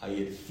 i.e.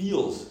 it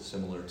feels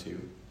similar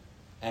to,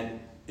 and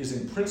is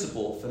in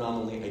principle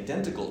phenomenally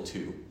identical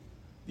to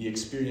the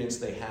experience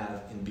they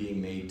have in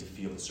being made to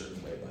feel a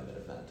certain way by that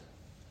event.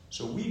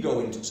 So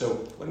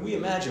when we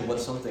imagine what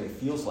something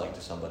feels like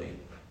to somebody,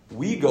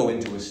 we go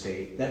into a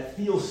state that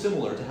feels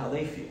similar to how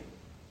they feel.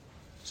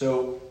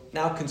 So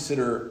now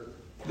consider,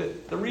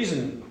 the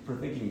reason for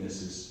thinking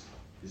this is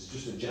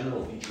just a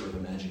general feature of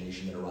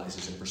imagination that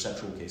arises in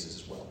perceptual cases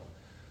as well.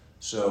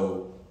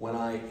 So when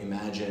I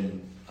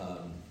imagine,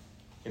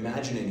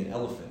 imagining an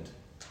elephant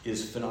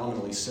is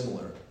phenomenally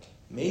similar,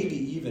 maybe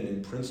even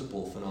in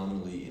principle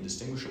phenomenally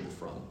indistinguishable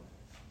from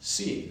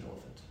seeing an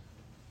elephant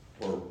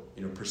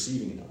or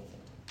perceiving an elephant.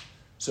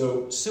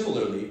 So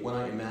similarly, when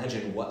I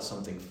imagine what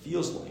something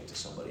feels like to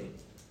somebody,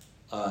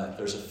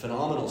 there's a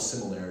phenomenal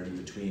similarity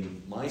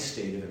between my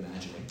state of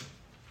imagining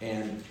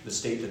and the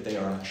state that they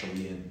are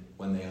actually in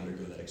when they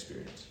undergo that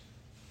experience.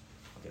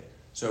 Okay,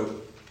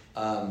 so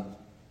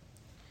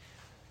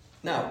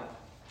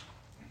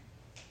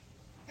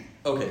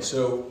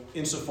so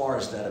insofar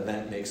as that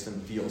event makes them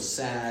feel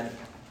sad,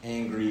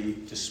 angry,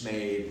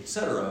 dismayed,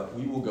 etc.,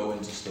 we will go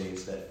into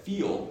states that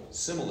feel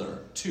similar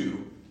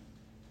to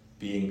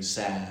being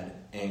sad,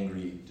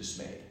 angry,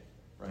 dismayed,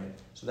 right?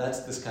 So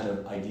that's this kind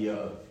of idea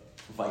of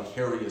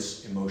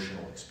vicarious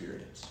emotional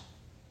experience.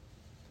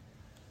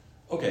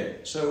 Okay,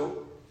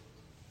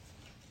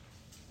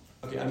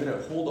 I'm going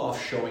to hold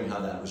off showing how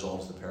that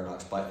resolves the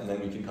paradox, and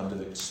then we can come to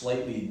the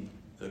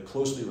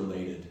closely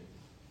related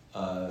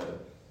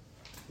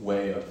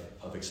way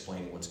of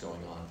explaining what's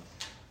going on.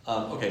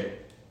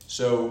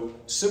 So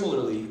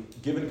similarly,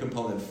 given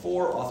component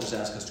 4, authors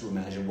ask us to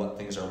imagine what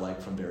things are like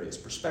from various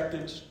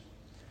perspectives.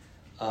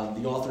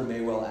 The author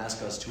may well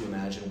ask us to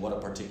imagine what a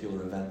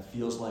particular event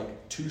feels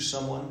like to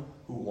someone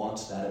who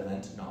wants that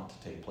event not to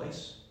take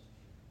place,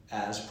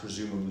 as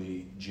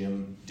presumably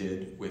Jim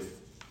did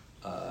with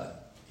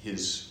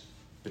his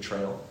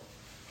betrayal.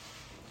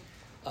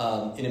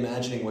 In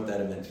imagining what that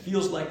event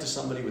feels like to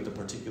somebody with a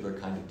particular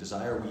kind of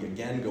desire, we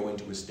again go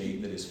into a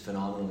state that is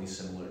phenomenally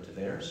similar to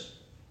theirs,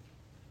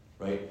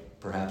 right?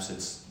 Perhaps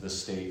it's the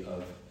state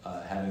of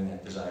having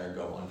that desire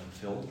go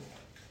unfulfilled,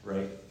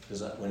 right?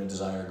 When a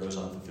desire goes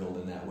unfulfilled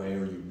in that way,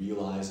 or you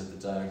realize that the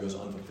desire goes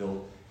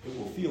unfulfilled, it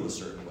will feel a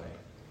certain way.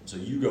 So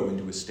you go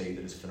into a state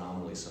that is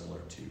phenomenally similar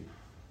to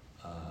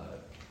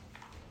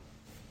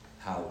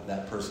how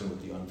that person with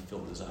the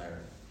unfulfilled desire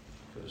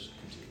goes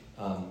into.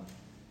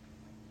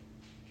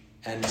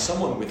 And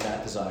someone with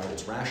that desire,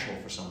 it's rational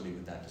for somebody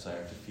with that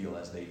desire to feel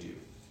as they do,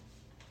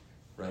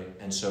 right?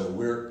 And so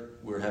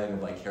we're having a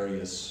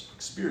vicarious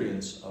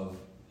experience of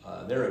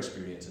their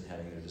experience in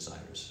having their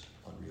desires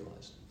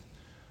unrealized.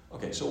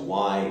 Okay, so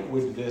why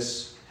would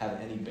this have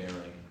any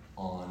bearing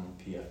on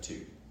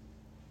PF2?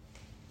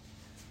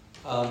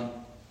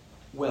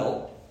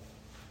 Well,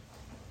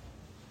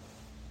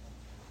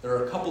 there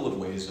are a couple of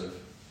ways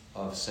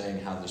of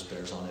saying how this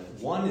bears on it.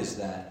 One is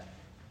that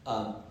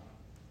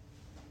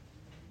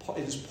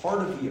it is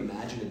part of the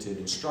imaginative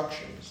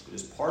instructions, it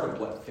is part of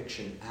what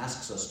fiction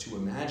asks us to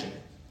imagine,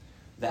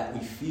 that we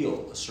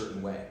feel a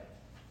certain way,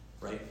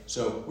 right?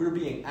 So we're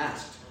being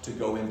asked to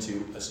go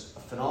into a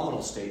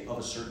phenomenal state of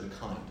a certain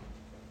kind.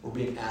 We're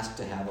being asked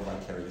to have a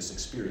vicarious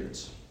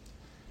experience.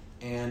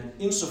 And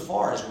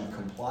insofar as we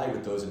comply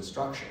with those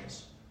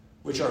instructions,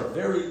 which are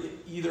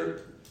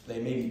either they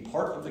may be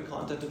part of the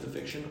content of the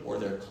fiction or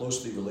they're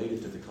closely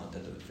related to the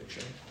content of the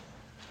fiction,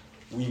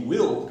 we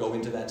will go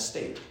into that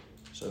state.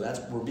 So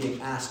we're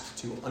being asked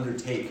to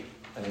undertake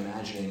an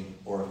imagining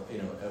or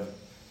a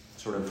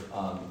sort of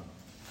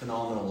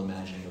phenomenal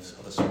imagining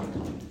of a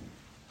certain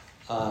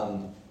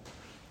kind.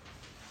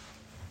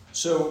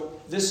 So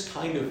this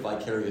kind of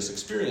vicarious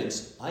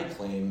experience, I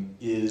claim,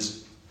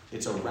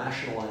 it's a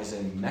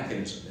rationalizing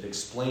mechanism. It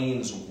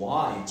explains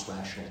why it's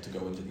rational to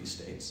go into these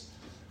states,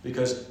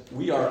 because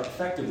we are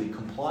effectively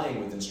complying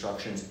with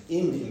instructions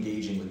in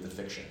engaging with the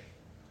fiction.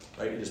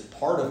 Right? It is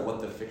part of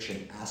what the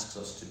fiction asks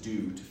us to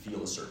do to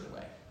feel a certain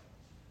way.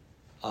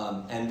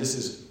 And this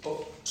is,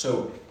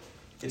 so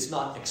it's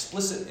not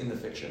explicit in the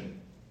fiction,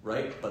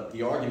 right? But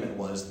the argument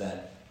was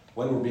that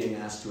when we're being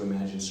asked to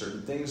imagine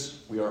certain things,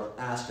 we are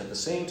asked at the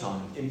same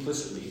time,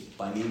 implicitly,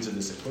 by means of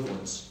this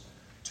equivalence,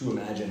 to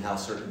imagine how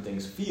certain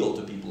things feel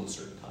to people of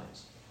certain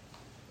kinds.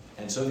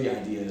 And so the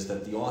idea is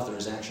that the author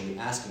is actually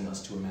asking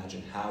us to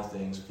imagine how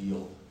things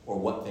feel, or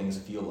what things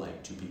feel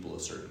like to people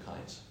of certain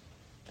kinds,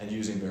 and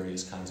using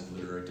various kinds of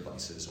literary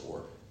devices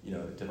or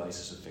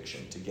devices of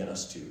fiction to get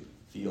us to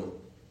feel,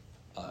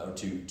 or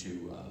to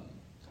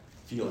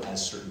feel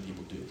as certain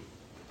people do.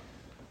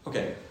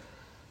 Okay.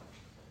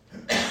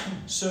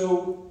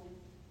 So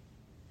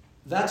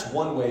that's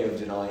one way of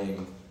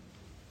denying.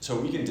 So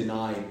we can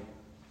deny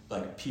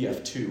like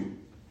PF2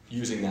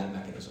 using that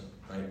mechanism,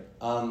 right?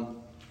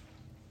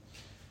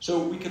 So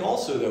we can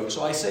also, though,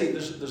 so I say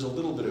there's a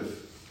little bit of,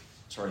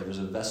 there's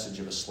a vestige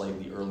of a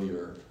slightly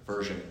earlier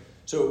version.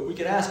 So we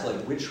could ask, like,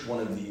 which one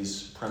of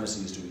these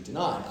premises do we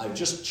deny? I've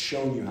just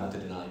shown you how to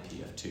deny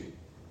PF2.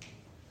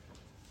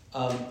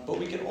 But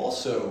we could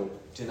also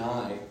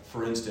deny,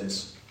 for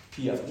instance,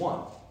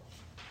 PF1,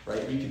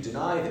 right? We could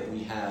deny that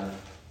we have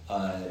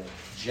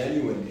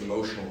genuine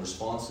emotional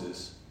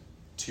responses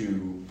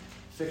to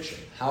fiction.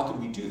 How could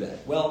we do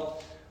that?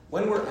 Well,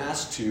 when we're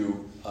asked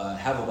to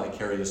have a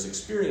vicarious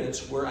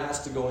experience, we're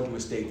asked to go into a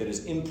state that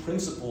is in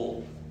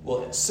principle,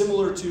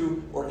 similar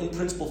to or in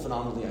principle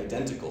phenomenally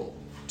identical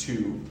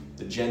to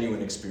the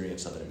genuine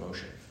experience of an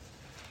emotion.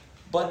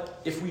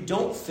 But if we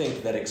don't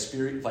think that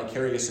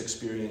vicarious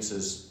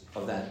experiences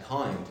of that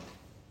kind,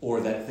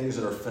 or that things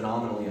that are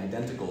phenomenally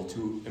identical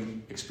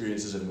to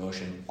experiences of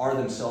emotion are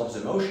themselves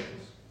emotions,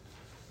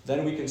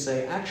 then we can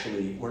say,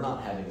 actually, we're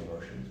not having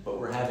emotions, but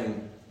we're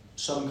having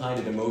some kind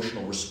of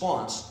emotional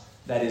response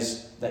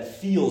that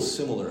feels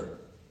similar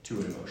to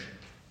an emotion.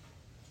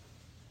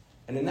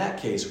 And in that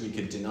case, we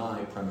could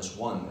deny premise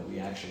one, that we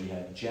actually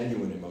have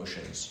genuine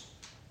emotions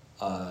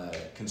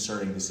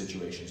concerning the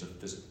situations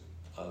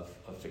of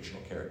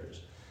fictional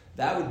characters.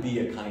 That would be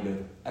a kind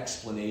of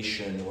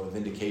explanation or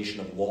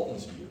vindication of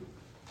Walton's view,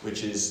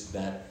 which is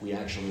that we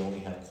actually only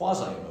have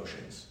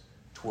quasi-emotions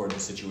toward the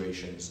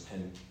situations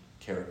and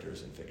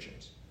characters in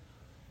fictions.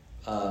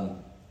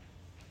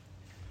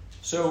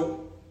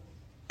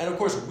 And of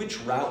course,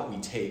 which route we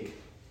take,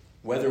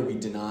 whether we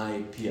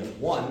deny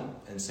PF1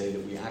 and say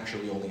that we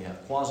actually only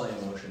have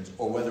quasi-emotions,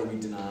 or whether we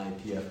deny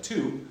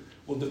PF2,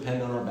 will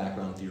depend on our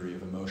background theory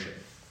of emotion.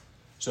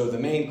 So the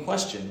main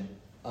question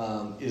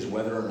is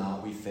whether or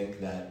not we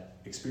think that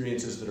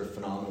experiences that are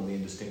phenomenally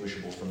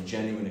indistinguishable from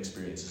genuine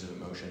experiences of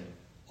emotion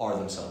are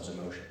themselves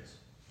emotions.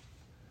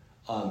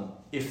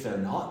 If they're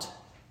not,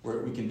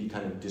 we can be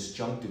kind of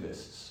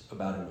disjunctivists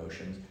about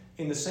emotions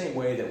in the same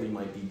way that we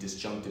might be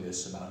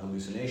disjunctivists about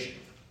hallucination,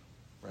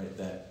 right?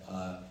 That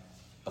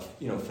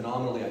a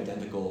phenomenally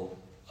identical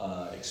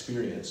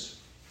experience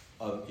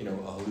of a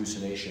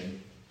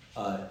hallucination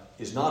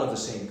is not of the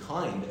same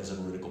kind as a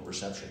veridical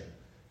perception,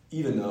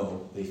 even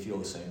though they feel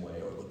the same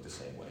way or look the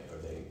same way, or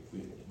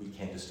we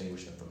can't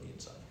distinguish them from the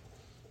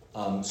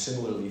inside.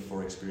 Similarly,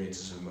 for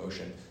experiences of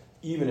emotion,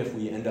 even if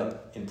we end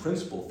up, in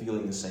principle,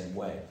 feeling the same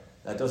way,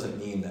 that doesn't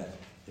mean that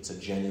it's a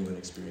genuine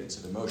experience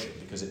of emotion,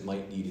 because it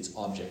might need its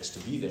objects to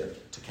be there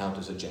to count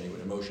as a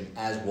genuine emotion,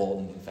 as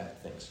Walton, in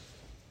fact, thinks.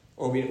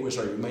 Or we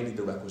might need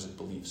the requisite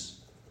beliefs,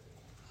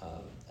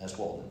 as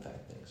Walton, in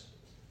fact, thinks.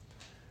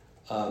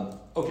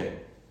 Okay,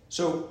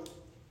 so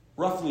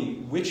roughly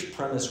which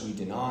premise we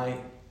deny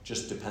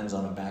just depends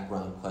on a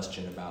background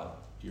question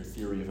about your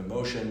theory of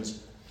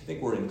emotions. I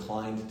think we're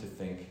inclined to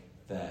think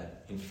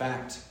that, in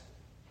fact,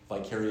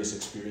 vicarious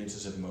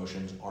experiences of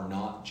emotions are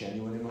not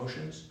genuine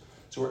emotions.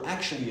 So we're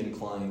actually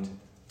inclined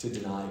to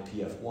deny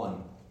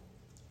PF1.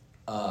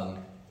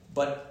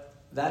 But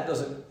that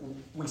doesn't,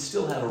 we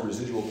still have a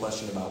residual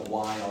question about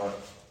why our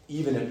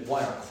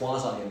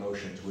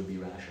quasi-emotions would be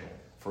rational,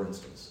 for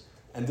instance.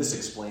 And this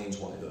explains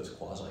why those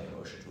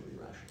quasi-emotions would be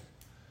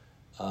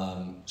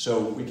rational.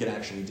 So we can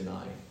actually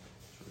deny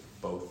sort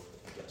of both,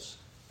 I guess.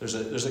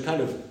 There's a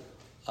kind of,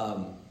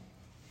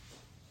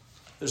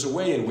 there's a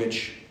way in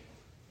which,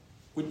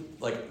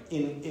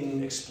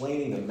 in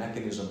explaining the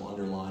mechanism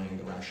underlying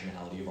the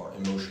rationality of our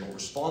emotional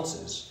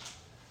responses,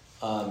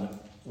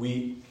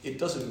 it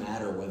doesn't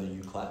matter whether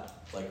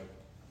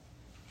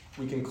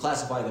we can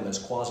classify them as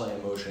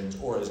quasi-emotions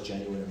or as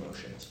genuine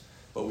emotions,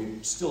 but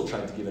we've still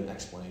tried to give an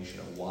explanation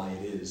of why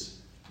it is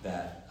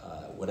that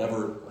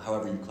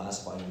however you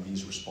classify them,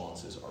 these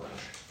responses are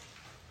rational.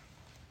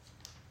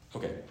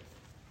 Okay.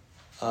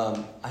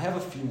 I have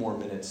a few more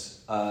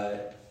minutes.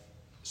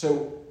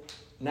 So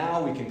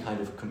now we can kind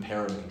of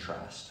compare and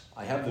contrast.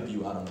 I have the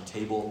view out on the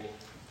table.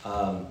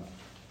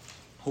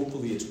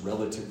 Hopefully it's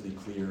relatively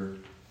clear.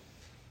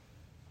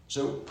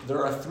 So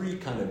there are three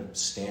kind of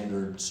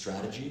standard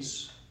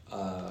strategies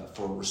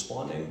for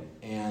responding,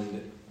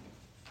 and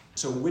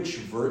so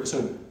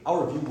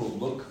our view will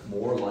look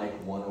more like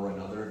one or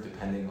another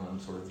depending on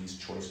sort of these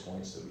choice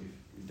points that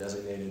we've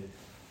designated.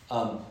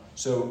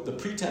 So the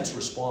pretense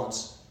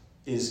response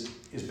is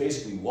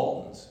basically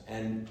Walton's,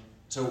 and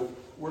so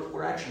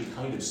we're actually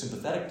kind of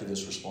sympathetic to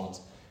this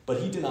response, but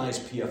he denies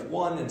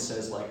PF1 and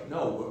says, like,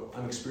 no,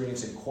 I'm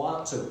experiencing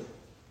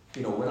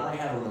when I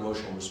have an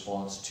emotional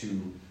response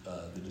to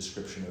the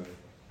description of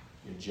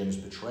Jim's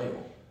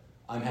betrayal,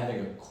 I'm having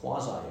a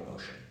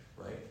quasi-emotion,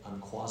 right? I'm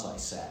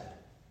quasi-sad.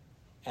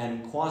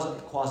 And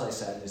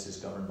quasi-sadness is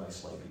governed by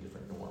slightly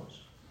different norms.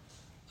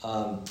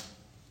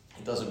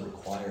 It doesn't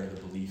require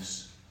the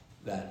beliefs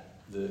that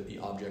the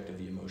object of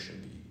the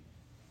emotion be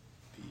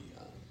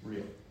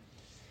real.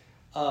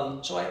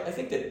 So I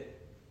think that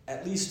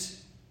at least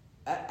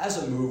as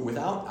a move,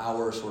 without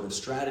our sort of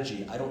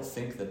strategy, I don't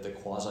think that the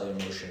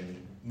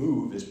quasi-emotion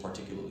move is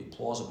particularly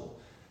plausible.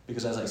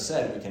 Because as I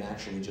said, we can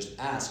actually just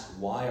ask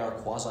why are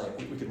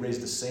we could raise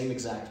the same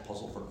exact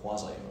puzzle for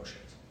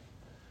quasi-emotions,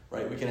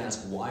 right? We can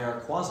ask why are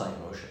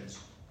quasi-emotions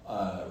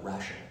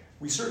rational?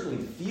 We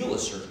certainly feel a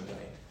certain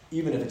way,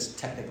 even if it's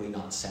technically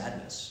not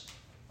sadness,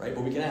 right?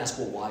 But we can ask,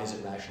 well, why is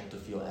it rational to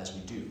feel as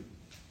we do,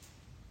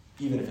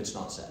 even if it's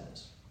not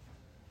sadness?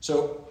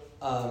 So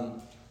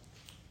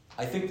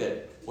I think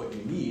that what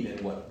you need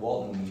and what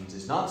Walton needs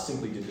is not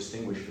simply to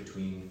distinguish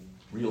between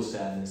real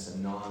sadness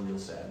and non-real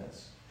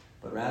sadness,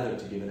 but rather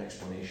to give an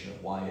explanation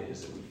of why it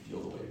is that we feel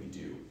the way we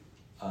do,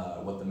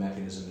 what the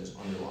mechanism is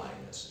underlying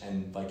this,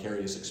 and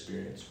vicarious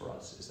experience for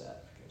us is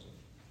that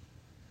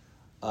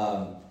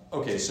mechanism.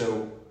 Okay,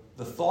 so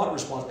the thought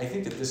response, I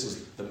think that this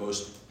is the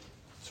most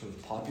sort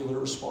of popular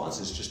response,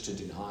 is just to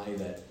deny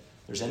that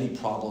there's any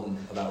problem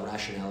about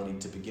rationality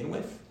to begin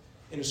with,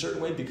 in a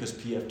certain way, because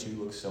PF2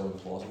 looks so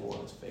implausible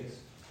on its face.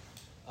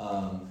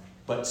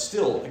 But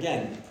still,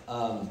 again,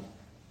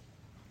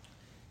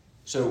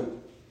 so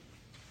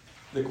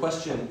the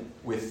question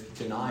with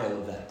denial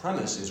of that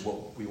premise is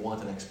what we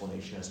want an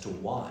explanation as to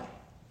why,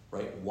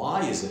 right?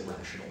 Why is it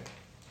rational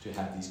to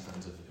have these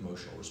kinds of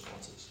emotional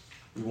responses?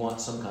 We want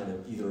some kind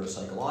of either a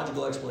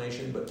psychological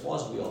explanation, but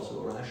plausibly also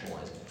a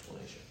rationalizing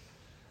explanation.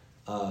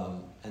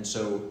 And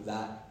so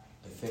that,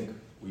 I think,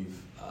 we've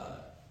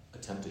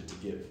attempted to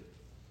give.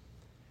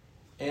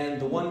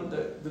 And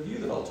the view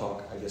that I'll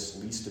talk, I guess,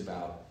 least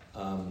about,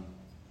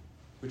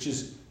 which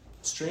is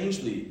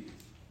strangely,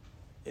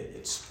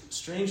 it's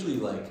strangely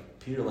like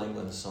Peter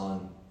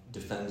Langland-Hassan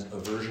defends a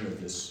version of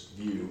this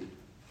view,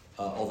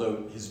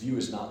 although his view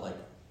is not like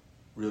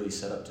really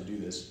set up to do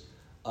this.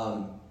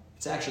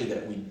 It's actually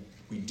that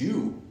we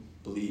do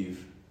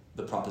believe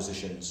the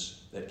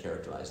propositions that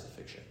characterize the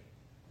fiction,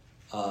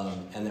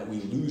 and that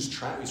we lose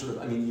track.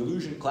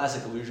 The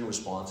classic illusion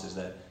response is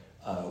that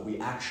we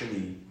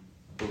actually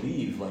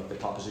believe like the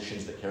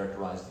propositions that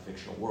characterize the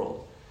fictional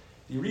world.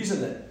 The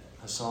reason that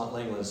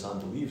Langland-Hassan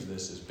believes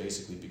this is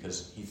basically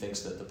because he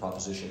thinks that the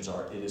propositions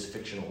it is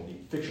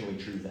fictionally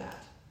true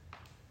that.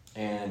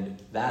 And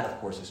that, of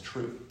course, is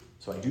true.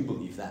 So I do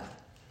believe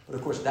that. But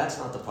of course, that's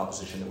not the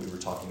proposition that we were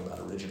talking about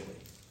originally.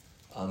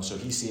 So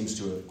he seems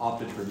to have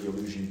opted for the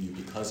illusion view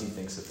because he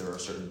thinks that there are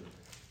certain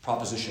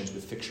propositions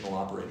with fictional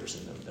operators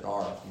in them that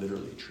are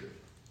literally true.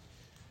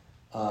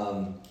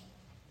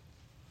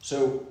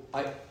 So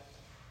I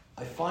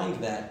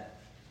find that,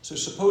 so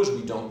suppose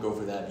we don't go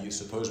for that view,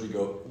 suppose we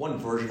go, one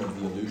version of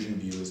the illusion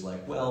view is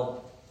like,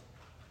 well,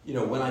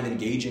 when I'm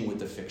engaging with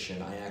the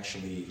fiction, I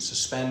actually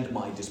suspend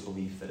my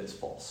disbelief that it's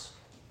false,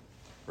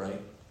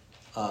 right?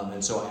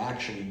 And so I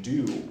actually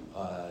do,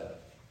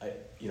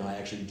 I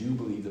actually do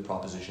believe the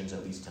propositions,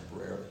 at least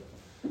temporarily.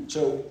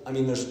 So,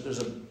 there's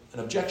an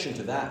objection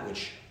to that,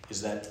 which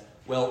is that,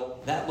 well,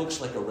 that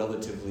looks like a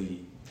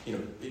relatively,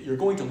 you're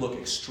going to look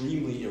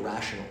extremely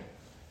irrational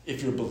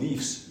if your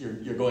beliefs,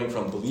 you're going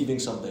from believing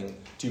something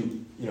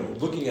to,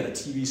 looking at a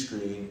TV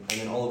screen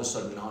and then all of a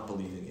sudden not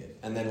believing it,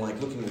 and then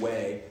like looking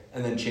away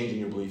and then changing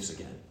your beliefs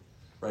again,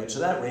 right? So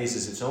that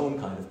raises its own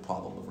kind of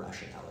problem of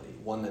rationality,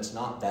 one that's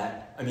not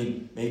that,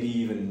 maybe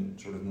even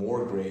sort of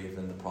more grave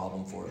than the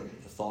problem for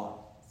the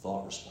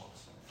thought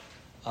response.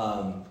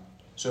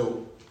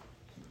 So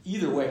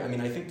either way,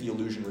 I think the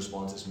illusion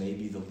response is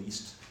maybe the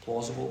least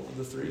plausible of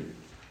the three,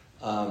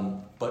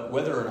 but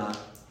whether or not,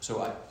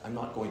 so I'm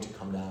not going to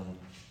come down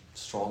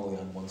strongly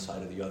on one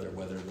side or the other,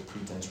 whether the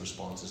pretense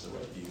response is the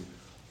right view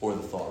or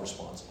the thought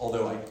response.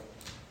 Although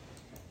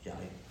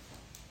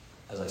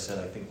as I said,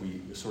 I think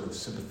we're sort of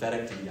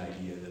sympathetic to the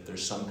idea that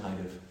there's some kind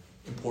of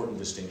important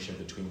distinction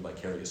between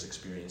vicarious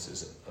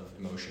experiences of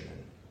emotion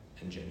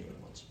and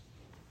genuine ones.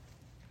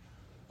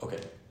 Okay,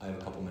 I have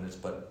a couple minutes,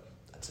 but